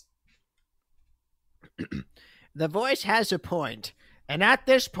choice. The voice has a point. And at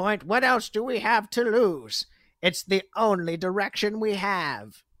this point, what else do we have to lose? It's the only direction we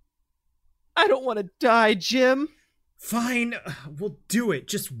have. I don't want to die, Jim. Fine, we'll do it.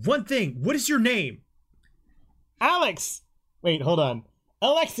 Just one thing. What is your name? Alex! Wait, hold on.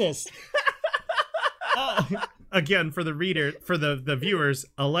 Alexis! Again, for the viewers,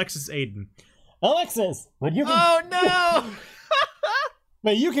 Alexis Aiden. Alexis! But you can... Oh, no!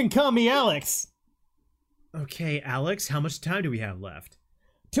 But you can call me Alex. Okay, Alex, how much time do we have left?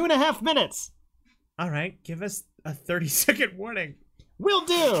 2.5 minutes. All right, give us a 30-second warning. Will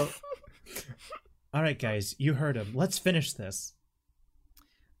do. All right, guys, you heard him. Let's finish this.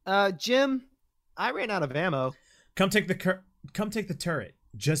 Jim, I ran out of ammo. Come take the turret.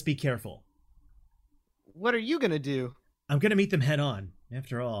 Just be careful. What are you gonna do? I'm gonna meet them head on.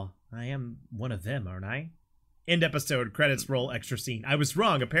 After all, I am one of them, aren't I? End episode, credits roll, extra scene. I was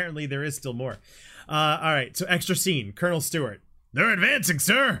wrong. Apparently there is still more. All right, so extra scene. Colonel Stewart. They're advancing,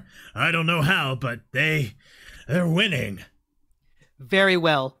 sir. I don't know how, but they're winning. Very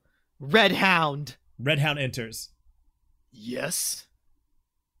well. Red Hound. Red Hound enters. Yes?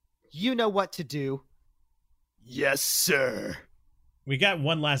 You know what to do. Yes, sir. We got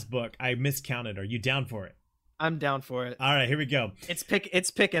one last book. I miscounted. Are you down for it? I'm down for it. All right, here we go. It's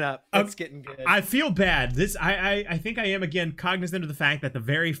picking up. It's getting good. I feel bad. I think I am again cognizant of the fact that the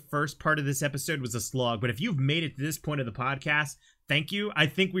very first part of this episode was a slog. But if you've made it to this point of the podcast, thank you. I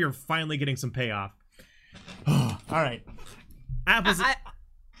think we are finally getting some payoff. All right, apples.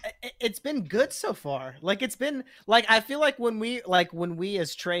 It's been good so far. Like it's been like I feel like when we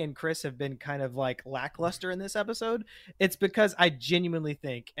as Trey and Chris have been kind of like lackluster in this episode, it's because I genuinely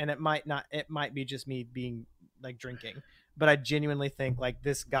think, and it might be just me being like drinking, but I genuinely think like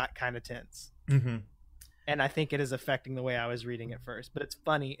this got kind of tense. Mm-hmm. And I think it is affecting the way I was reading it first. But it's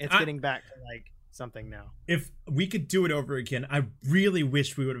funny. It's getting back to like something now. If we could do it over again, I really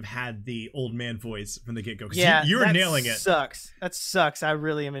wish we would have had the old man voice from the get-go. Yeah, you were nailing it. That sucks. I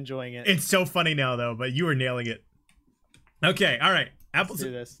really am enjoying it. It's so funny now though, but you were nailing it. Okay, all right. Apples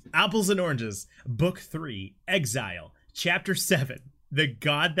and Oranges, Book 3, Exile, Chapter 7, The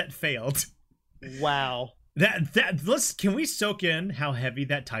God That Failed. Wow. Can we soak in how heavy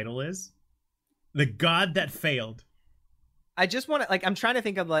that title is? The God That Failed. I just want to I'm trying to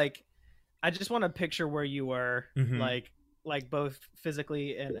think of I just want to picture where you were like both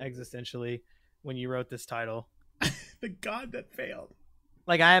physically and existentially when you wrote this title. The God That Failed.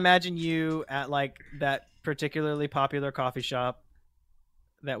 Like I imagine you at like that particularly popular coffee shop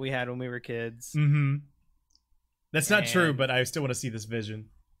that we had when we were kids. Mm-hmm. That's not true, but I still want to see this vision.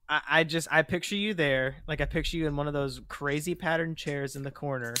 I picture you there. Like I picture you in one of those crazy patterned chairs in the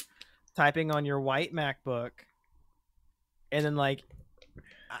corner, typing on your white MacBook. And then like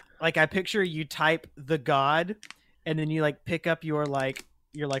I picture you type the God, and then you like pick up your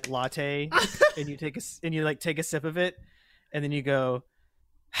latte and you take a sip of it, and then you go,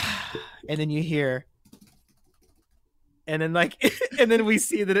 and then you hear, and then and then we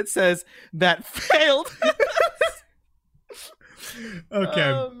see that it says that failed. Okay.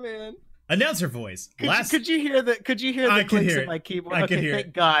 Oh man. Announcer voice. Could you hear the clicks of my keyboard? I could hear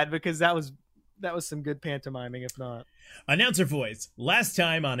thank God, because that was some good pantomiming, if not. Announcer voice. Last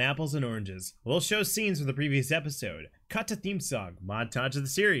time on Apples and Oranges, we'll show scenes from the previous episode. Cut to theme song. Montage of the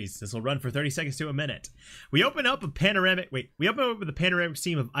series. This will run for 30 seconds to a minute. We open up with a panoramic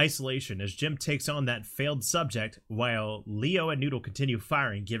scene of isolation as Jim takes on that failed subject, while Leo and Noodle continue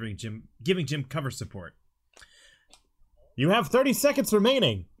firing, giving Jim cover support. You have 30 seconds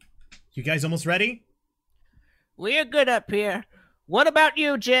remaining. You guys almost ready? We're good up here. What about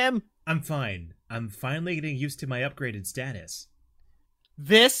you, Jim? I'm fine. I'm finally getting used to my upgraded status.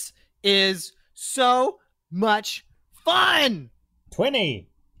 This is so much fun! 20.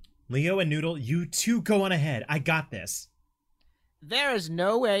 Leo and Noodle, you two go on ahead. I got this. There is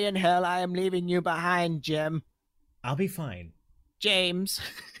no way in hell I am leaving you behind, Jim. I'll be fine. James.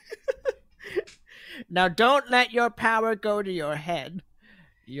 Now don't let your power go to your head.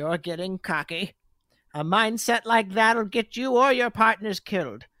 You're getting cocky. A mindset like that'll get you or your partners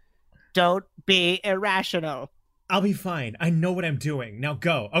killed. Don't be irrational. I'll be fine. I know what I'm doing. Now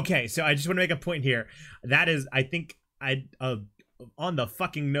go. Okay, so I just want to make a point here. That is, I think, on the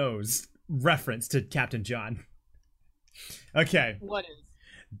fucking nose reference to Captain John. Okay. What is?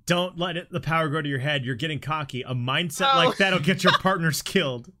 Don't let the power go to your head. You're getting cocky. A mindset like that'll get your partners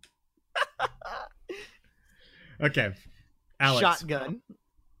killed. Okay. Alex. Shotgun.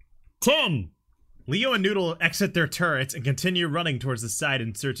 10. Leo and Noodle exit their turrets and continue running towards the side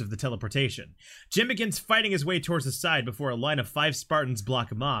in search of the teleportation. Jim begins fighting his way towards the side before a line of 5 Spartans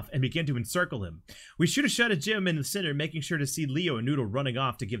block him off and begin to encircle him. We shoot a shot at Jim in the center, making sure to see Leo and Noodle running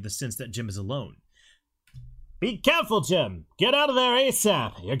off to give the sense that Jim is alone. Be careful, Jim. Get out of there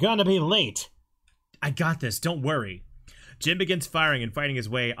ASAP. You're gonna be late. I got this, don't worry. Jim begins firing and fighting his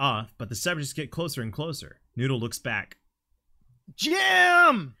way off, but the subjects get closer and closer. Noodle looks back.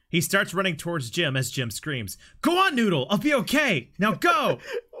 Jim! He starts running towards Jim as Jim screams, "Go on, Noodle! I'll be okay! Now go!"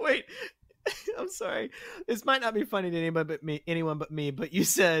 Wait, I'm sorry. This might not be funny to anyone but me, but you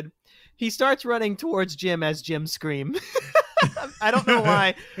said he starts running towards Jim as Jim scream. I don't know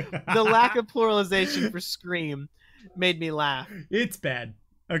why. The lack of pluralization for scream made me laugh. It's bad.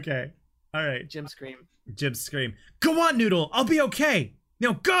 Okay. All right. Jim scream. Jim scream, "Go on, Noodle! I'll be okay!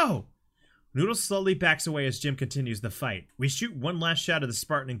 Now go!" Noodle slowly backs away as Jim continues the fight. We shoot one last shot of the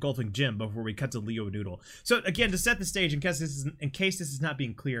Spartan engulfing Jim before we cut to Leo and Noodle. So again, to set the stage, in case this is not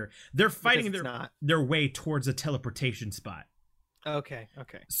being clear, they're fighting their way towards a teleportation spot. Okay.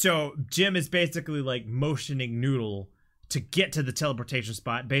 So Jim is basically like motioning Noodle to get to the teleportation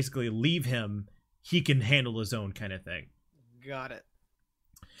spot, basically leave him, he can handle his own kind of thing. Got it.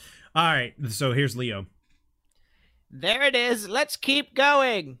 All right, so here's Leo. There it is. Let's keep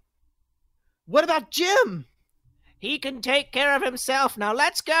going. What about Jim? He can take care of himself. Now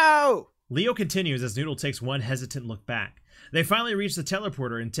let's go. Leo continues as Noodle takes one hesitant look back. They finally reach the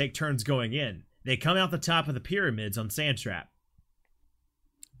teleporter and take turns going in. They come out the top of the pyramids on Sandtrap.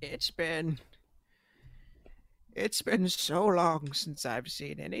 It's been so long since I've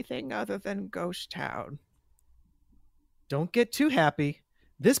seen anything other than Ghost Town. Don't get too happy.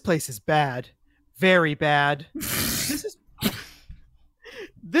 This place is bad. Very bad.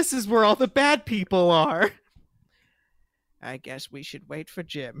 This is where all the bad people are. I guess we should wait for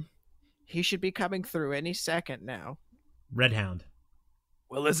Jim. He should be coming through any second now. Redhound.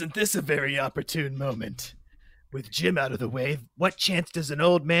 Well, isn't this a very opportune moment? With Jim out of the way, what chance does an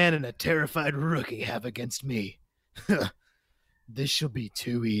old man and a terrified rookie have against me? This shall be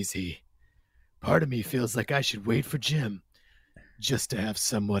too easy. Part of me feels like I should wait for Jim, just to have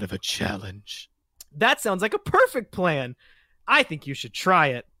somewhat of a challenge. That sounds like a perfect plan. I think you should try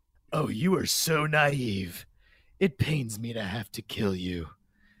it. Oh, you are so naive. It pains me to have to kill you.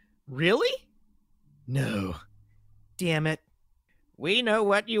 Really? No. Damn it. We know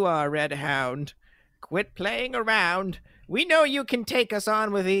what you are, Red Hound. Quit playing around. We know you can take us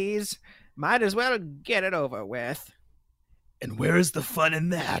on with ease. Might as well get it over with. And where is the fun in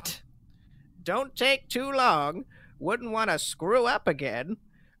that? Don't take too long. Wouldn't want to screw up again.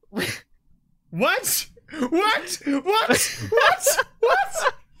 What? What? What? What?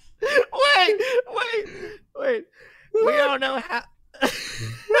 What? Wait. We don't know how.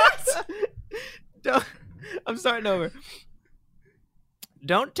 I'm starting over.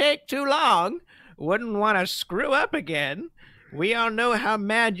 Don't take too long. Wouldn't want to screw up again. We all know how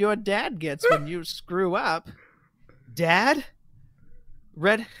mad your dad gets when you screw up. Dad?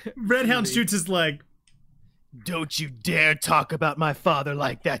 Redhound shoots his leg. Don't you dare talk about my father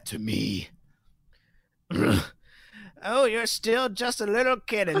like that to me. Oh, you're still just a little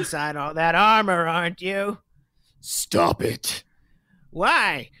kid inside all that armor, aren't you? Stop it.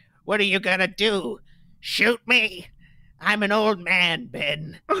 Why? What are you gonna do? Shoot me? I'm an old man,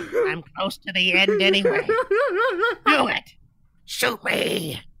 Ben. I'm close to the end anyway. Do it! Shoot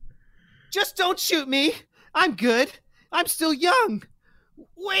me! Just don't shoot me. I'm good. I'm still young.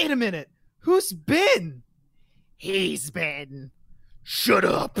 Wait a minute. Who's Ben? He's Ben. Shut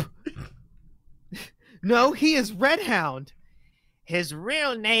up. No, he is Redhound. His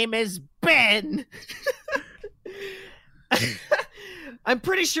real name is Ben. I'm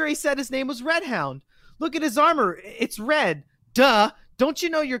pretty sure he said his name was Redhound. Look at his armor. It's red. Duh. Don't you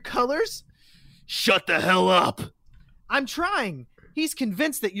know your colors? Shut the hell up. I'm trying. He's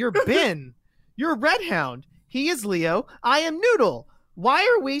convinced that you're Ben. You're Redhound. He is Leo. I am Noodle. Why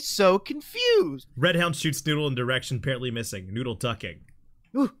are we so confused? Redhound shoots Noodle in direction apparently missing. Noodle ducking.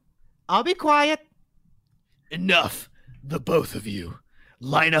 Ooh, I'll be quiet. Enough. The both of you.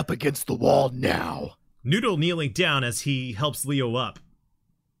 Line up against the wall now. Noodle kneeling down as he helps Leo up.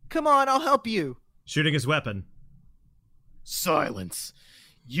 Come on, I'll help you. Shooting his weapon. Silence.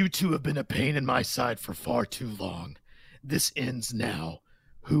 You two have been a pain in my side for far too long. This ends now.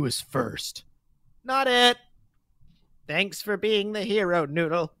 Who is first? Not it. Thanks for being the hero,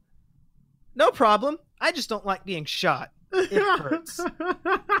 Noodle. No problem. I just don't like being shot. It hurts.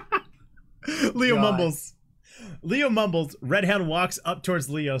 Leo God. mumbles. Leo mumbles. Red Hound walks up towards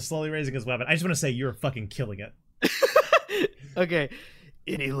Leo, slowly raising his weapon. I just want to say you're fucking killing it. Okay.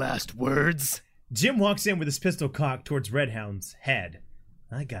 Any last words? Jim walks in with his pistol cocked towards Red Hound's head.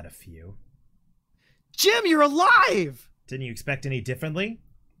 I got a few. Jim, you're alive! Didn't you expect any differently?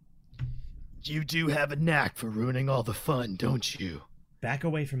 You do have a knack for ruining all the fun, don't you? Back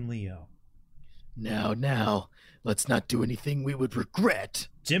away from Leo. Now, let's not do anything we would regret.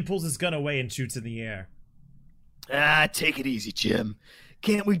 Jim pulls his gun away and shoots in the air. Take it easy, Jim.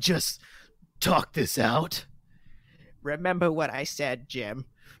 Can't we just talk this out? Remember what I said, Jim.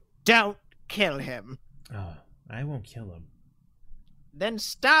 Don't kill him. Oh, I won't kill him. Then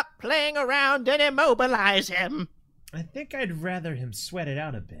stop playing around and immobilize him. I think I'd rather him sweat it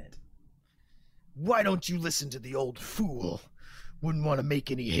out a bit. Why don't you listen to the old fool? Wouldn't want to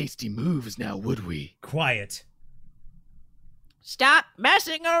make any hasty moves now, would we? Quiet. Stop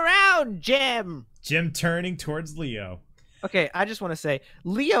messing around, Jim. Jim turning towards Leo. Okay, I just want to say,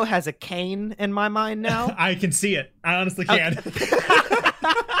 Leo has a cane in my mind now. I can see it. I honestly can.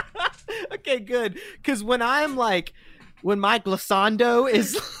 Okay, good. Because when my glissando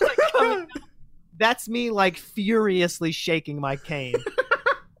is like coming, that's me like furiously shaking my cane.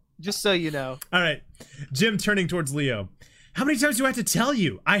 Just so you know. All right. Jim turning towards Leo. How many times do I have to tell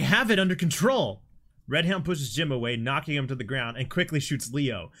you? I have it under control. Red Hound pushes Jim away, knocking him to the ground, and quickly shoots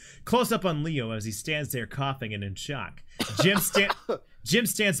Leo. Close up on Leo as he stands there coughing and in shock. Jim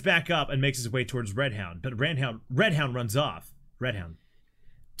stands back up and makes his way towards Red Hound, but Red Hound runs off. Red Hound.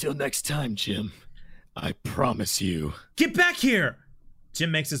 Till next time, Jim. I promise you. Get back here!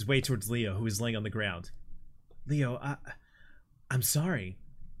 Jim makes his way towards Leo, who is laying on the ground. Leo, I'm sorry.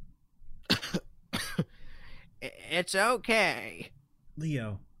 It's okay.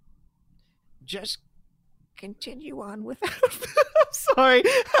 Leo. Just continue on without. I'm sorry.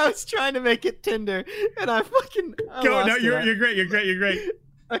 I was trying to make it Tinder, and I Go, lost no, it. you're great.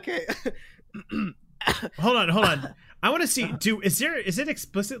 Okay. Hold on. I want to see. Is it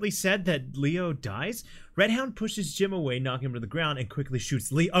explicitly said that Leo dies? Red Hound pushes Jim away, knocking him to the ground, and quickly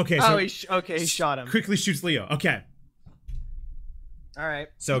shoots Leo. Okay, so he shot him. quickly shoots Leo. Okay, All right.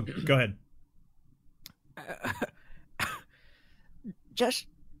 so go ahead. Just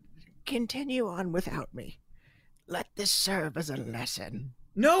continue on without me. Let this serve as a lesson.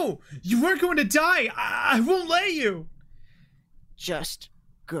 No, you weren't going to die. I won't let you. Just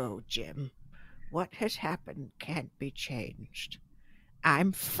go, Jim. What has happened can't be changed.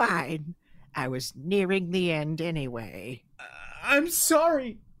 I'm fine. I was nearing the end anyway. I'm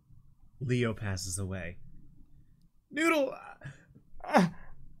sorry. Leo passes away. Noodle,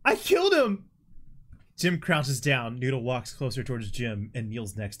 I killed him. Jim crouches down. Noodle walks closer towards Jim and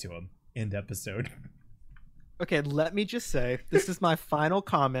kneels next to him. End episode. Okay, let me just say, this is my final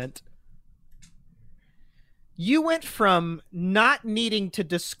comment. You went from not needing to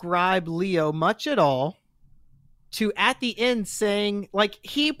describe Leo much at all to at the end saying, like,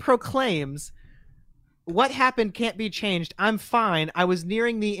 he proclaims, what happened can't be changed. I'm fine. I was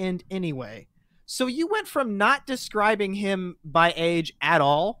nearing the end anyway. So you went from not describing him by age at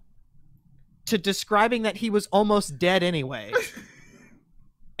all to describing that he was almost dead anyway.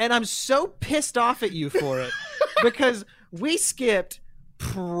 And I'm so pissed off at you for it because we skipped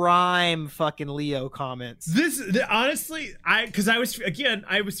prime fucking Leo comments. Honestly, I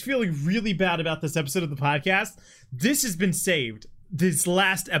was feeling really bad about this episode of the podcast. This has been saved. This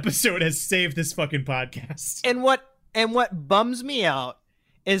last episode has saved this fucking podcast. And what bums me out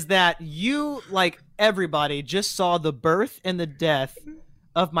is that you, like everybody, just saw the birth and the death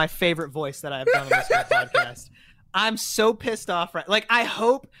of my favorite voice that I've done on this whole podcast. I'm so pissed off. Right, like I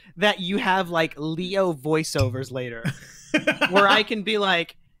hope that you have like Leo voiceovers later, where I can be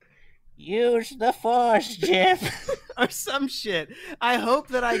like, Use the force, Jim. or some shit. I hope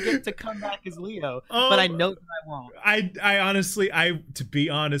that I get to come back as Leo, but I know that I won't. I honestly, to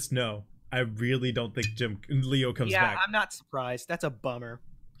be honest, no. I really don't think Leo comes back. I'm not surprised. That's a bummer.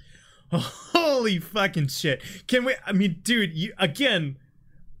 Holy fucking shit. Can we, I mean, dude, you, again,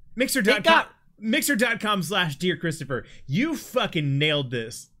 Mixer.com/Dear Christopher, you fucking nailed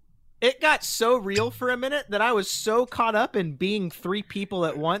this. It got so real for a minute that I was so caught up in being three people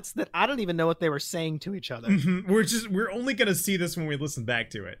at once that I don't even know what they were saying to each other. Mm-hmm. We're only gonna see this when we listen back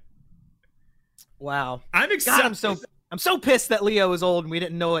to it. Wow. I'm excited. God, I'm so pissed that Leo is old and we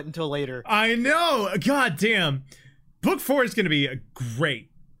didn't know it until later. I know. God damn. Book 4 is going to be great.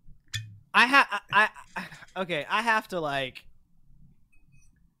 I have to like.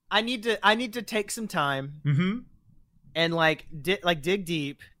 I need to take some time Mm-hmm. and like dig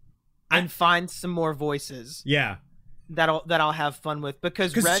deep and find some more voices Yeah. that I'll have fun with,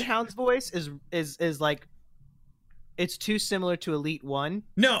 because 'Cause- Red Hound's voice is like, it's too similar to Elite 1.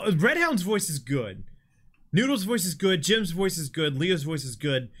 No, Red Hound's voice is good. Noodle's voice is good. Jim's voice is good. Leo's voice is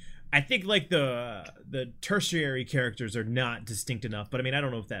good. I think like the tertiary characters are not distinct enough, but I mean I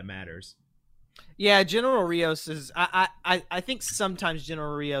don't know if that matters. Yeah, General Rios is. I think sometimes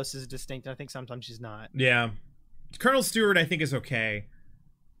General Rios is distinct. I think sometimes she's not. Yeah. Colonel Stewart I think is okay.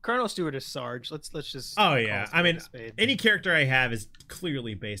 Colonel Stewart is Sarge. Let's just. Oh call yeah. a spade I mean a spade. any character I have is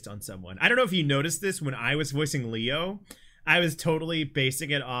clearly based on someone. I don't know if you noticed this when I was voicing Leo. I was totally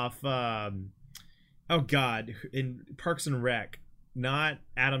basing it off oh god, in Parks and Rec, not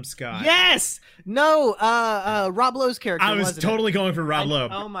Adam Scott. Yes. No. Rob Lowe's character. I was wasn't totally going for Rob it? Lowe.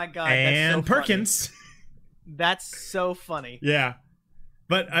 Oh my god. and that's so Perkins. Funny. That's so funny. Yeah.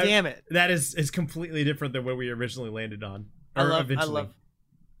 But Damn it. that is completely different than what we originally landed on. Or eventually.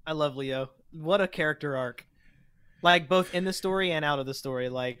 I love Leo. What a character arc. Like both in the story and out of the story.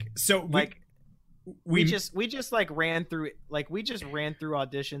 Like So we just like ran through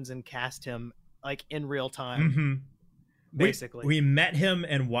auditions and cast him like in real time. Mhm. Basically. We met him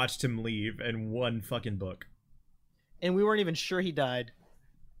and watched him leave in one fucking book. And we weren't even sure he died.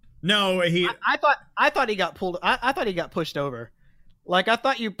 No, he I thought he got pulled. I thought he got pushed over. Like I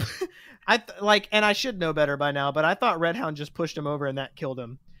thought you, and I should know better by now, but I thought Red Hound just pushed him over and that killed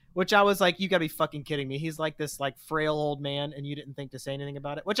him. Which I was like, you gotta be fucking kidding me. He's like this like frail old man, and you didn't think to say anything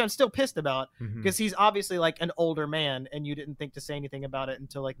about it. Which I'm still pissed about Mhm. because he's obviously like an older man, and you didn't think to say anything about it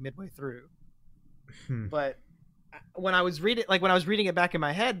until like midway through. Hmm. But when I was reading it back in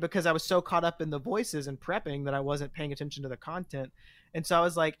my head, because I was so caught up in the voices and prepping that I wasn't paying attention to the content, and so I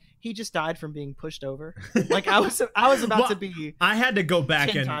was like, he just died from being pushed over. Like I was about Well, to be I had to go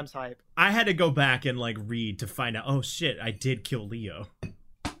back 10 and times hype. I had to go back and like read to find out. Oh shit, I did kill Leo.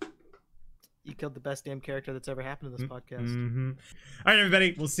 You killed the best damn character that's ever happened in this podcast. Mm-hmm. All right,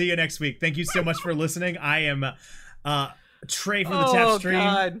 everybody. We'll see you next week. Thank you so much for listening. I am Trey from the Tap Stream.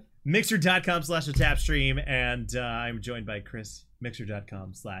 God. Mixer.com/the Tap Stream, and I'm joined by Chris.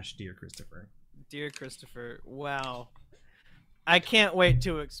 Mixer.com/Dear Christopher. Dear Christopher, wow. I can't wait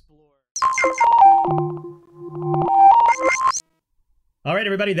to explore. All right,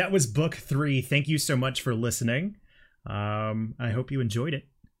 everybody. That was book 3. Thank you so much for listening. I hope you enjoyed it.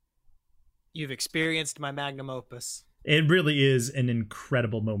 You've experienced my magnum opus. It really is an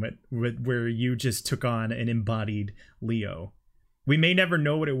incredible moment where you just took on and embodied Leo. We may never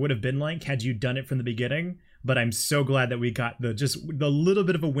know what it would have been like had you done it from the beginning, but I'm so glad that we got the little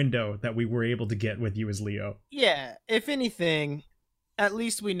bit of a window that we were able to get with you as Leo. Yeah, if anything, at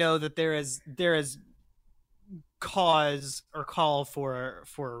least we know that there is cause or call for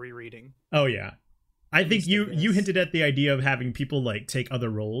a rereading. Oh yeah. I think least you it is. hinted at the idea of having people like take other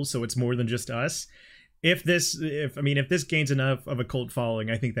roles, so it's more than just us. If this gains enough of a cult following,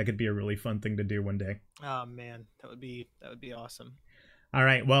 I think that could be a really fun thing to do one day. Oh man, that would be awesome. All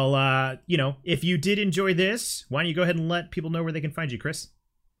right. Well, if you did enjoy this, why don't you go ahead and let people know where they can find you, Chris?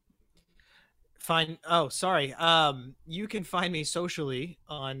 Fine. Oh, sorry. You can find me socially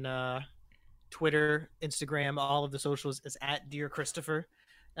on Twitter, Instagram, all of the socials is at Dear Christopher,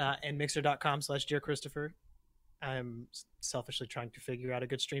 and Mixer.com/Dear Christopher. I'm selfishly trying to figure out a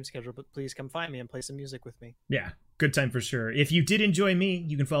good stream schedule, but please come find me and play some music with me. Yeah, good time for sure. If you did enjoy me,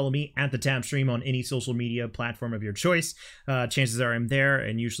 you can follow me at the Tap Stream on any social media platform of your choice. Chances are I'm there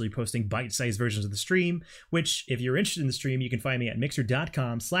and usually posting bite-sized versions of the stream, which if you're interested in the stream, you can find me at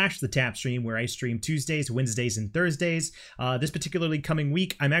mixer.com/the Tap Stream, where I stream Tuesdays, Wednesdays, and Thursdays. This particularly coming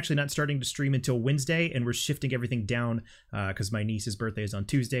week, I'm actually not starting to stream until Wednesday, and we're shifting everything down because my niece's birthday is on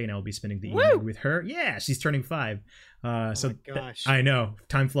Tuesday, and I'll be spending the evening with her. Yeah, she's turning 5. Oh my gosh. I know,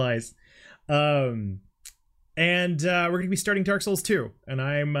 time flies. And we're gonna be starting Dark Souls 2, and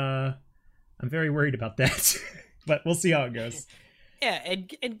I'm very worried about that. But we'll see how it goes. Yeah,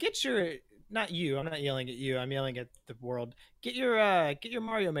 and get your, not you, I'm not yelling at you, I'm yelling at the world. Get your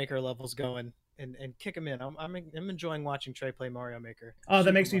Mario Maker levels going and kick them in. I'm enjoying watching Trey play Mario Maker. Oh,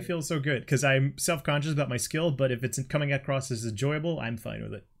 that makes Super me feel so good because I'm self-conscious about my skill, but if it's coming across as enjoyable, I'm fine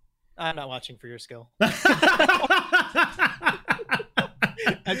with it. I'm not watching for your skill.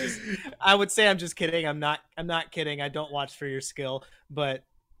 I would say I'm just kidding. I'm not kidding. I don't watch for your skill, but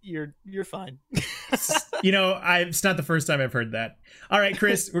you're fine. You know, it's not the first time I've heard that. All right,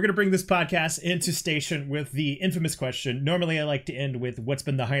 Chris, we're going to bring this podcast into station with the infamous question. Normally, I like to end with what's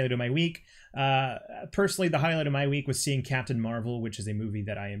been the highlight of my week. Personally, the highlight of my week was seeing Captain Marvel, which is a movie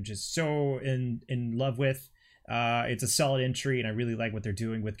that I am just so in love with. It's a solid entry, and I really like what they're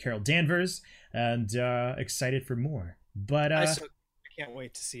doing with Carol Danvers, and excited for more. But I can't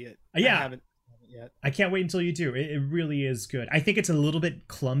wait to see it. Yeah. I haven't seen it yet. I can't wait until you do. It really is good. I think it's a little bit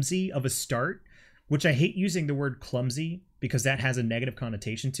clumsy of a start, which I hate using the word clumsy because that has a negative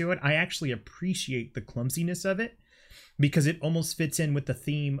connotation to it. I actually appreciate the clumsiness of it because it almost fits in with the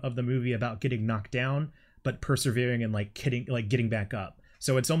theme of the movie about getting knocked down, but persevering and getting back up.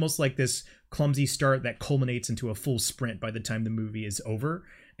 So it's almost like this clumsy start that culminates into a full sprint by the time the movie is over.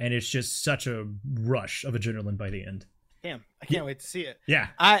 And it's just such a rush of adrenaline by the end. Damn, I can't wait to see it. Yeah.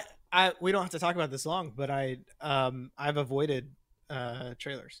 We don't have to talk about this long, but I've avoided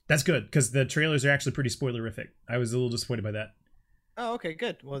trailers. That's good because the trailers are actually pretty spoilerific. I was a little disappointed by that. Oh, okay,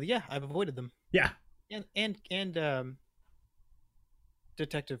 good. Well, yeah, I've avoided them. Yeah. And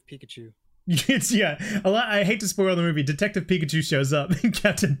Detective Pikachu. It's a lot. I hate to spoil the movie. Detective Pikachu shows up in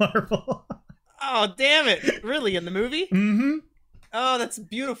Captain Marvel. Oh, damn it. Really? In the movie? Mm-hmm. Oh, that's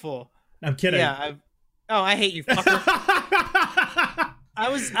beautiful. I'm kidding. Yeah, I hate you, fucker. I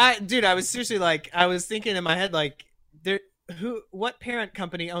was seriously like, I was thinking in my head, like, what parent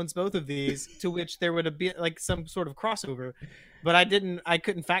company owns both of these to which there would have been like some sort of crossover, but I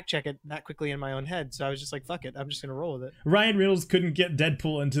couldn't fact check it that quickly in my own head. So I was just like, fuck it. I'm just going to roll with it. Ryan Reynolds couldn't get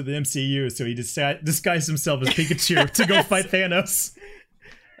Deadpool into the MCU, so he disguised himself as Pikachu to go fight Thanos.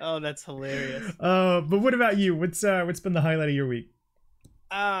 Oh, that's hilarious. But what about you? What's been the highlight of your week?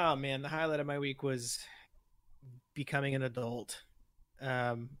 Oh man, the highlight of my week was becoming an adult.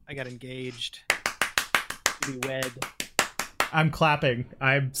 I got engaged to be wed. I'm clapping.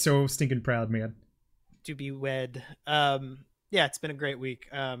 I'm so stinking proud, man. To be wed. Yeah, it's been a great week.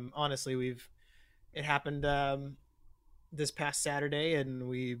 Honestly, it happened this past Saturday, and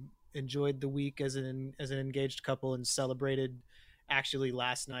we enjoyed the week as an engaged couple and celebrated actually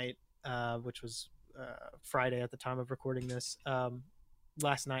last night, which was Friday at the time of recording this.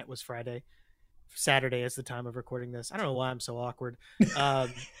 Last night was Friday. Saturday is the time of recording this. I don't know why I'm so awkward.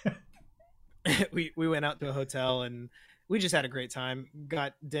 We went out to a hotel and we just had a great time.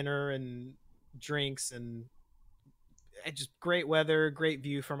 Got dinner and drinks and just great weather, great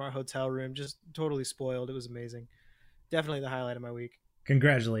view from our hotel room. Just totally spoiled. It was amazing. Definitely the highlight of my week.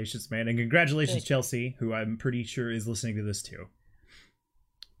 Congratulations, man. And congratulations, Chelsea, who I'm pretty sure is listening to this too.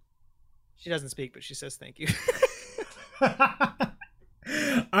 She doesn't speak, but she says thank you.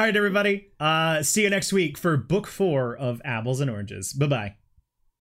 All right, everybody. See you next week for book 4 of Apples and Oranges. Bye-bye.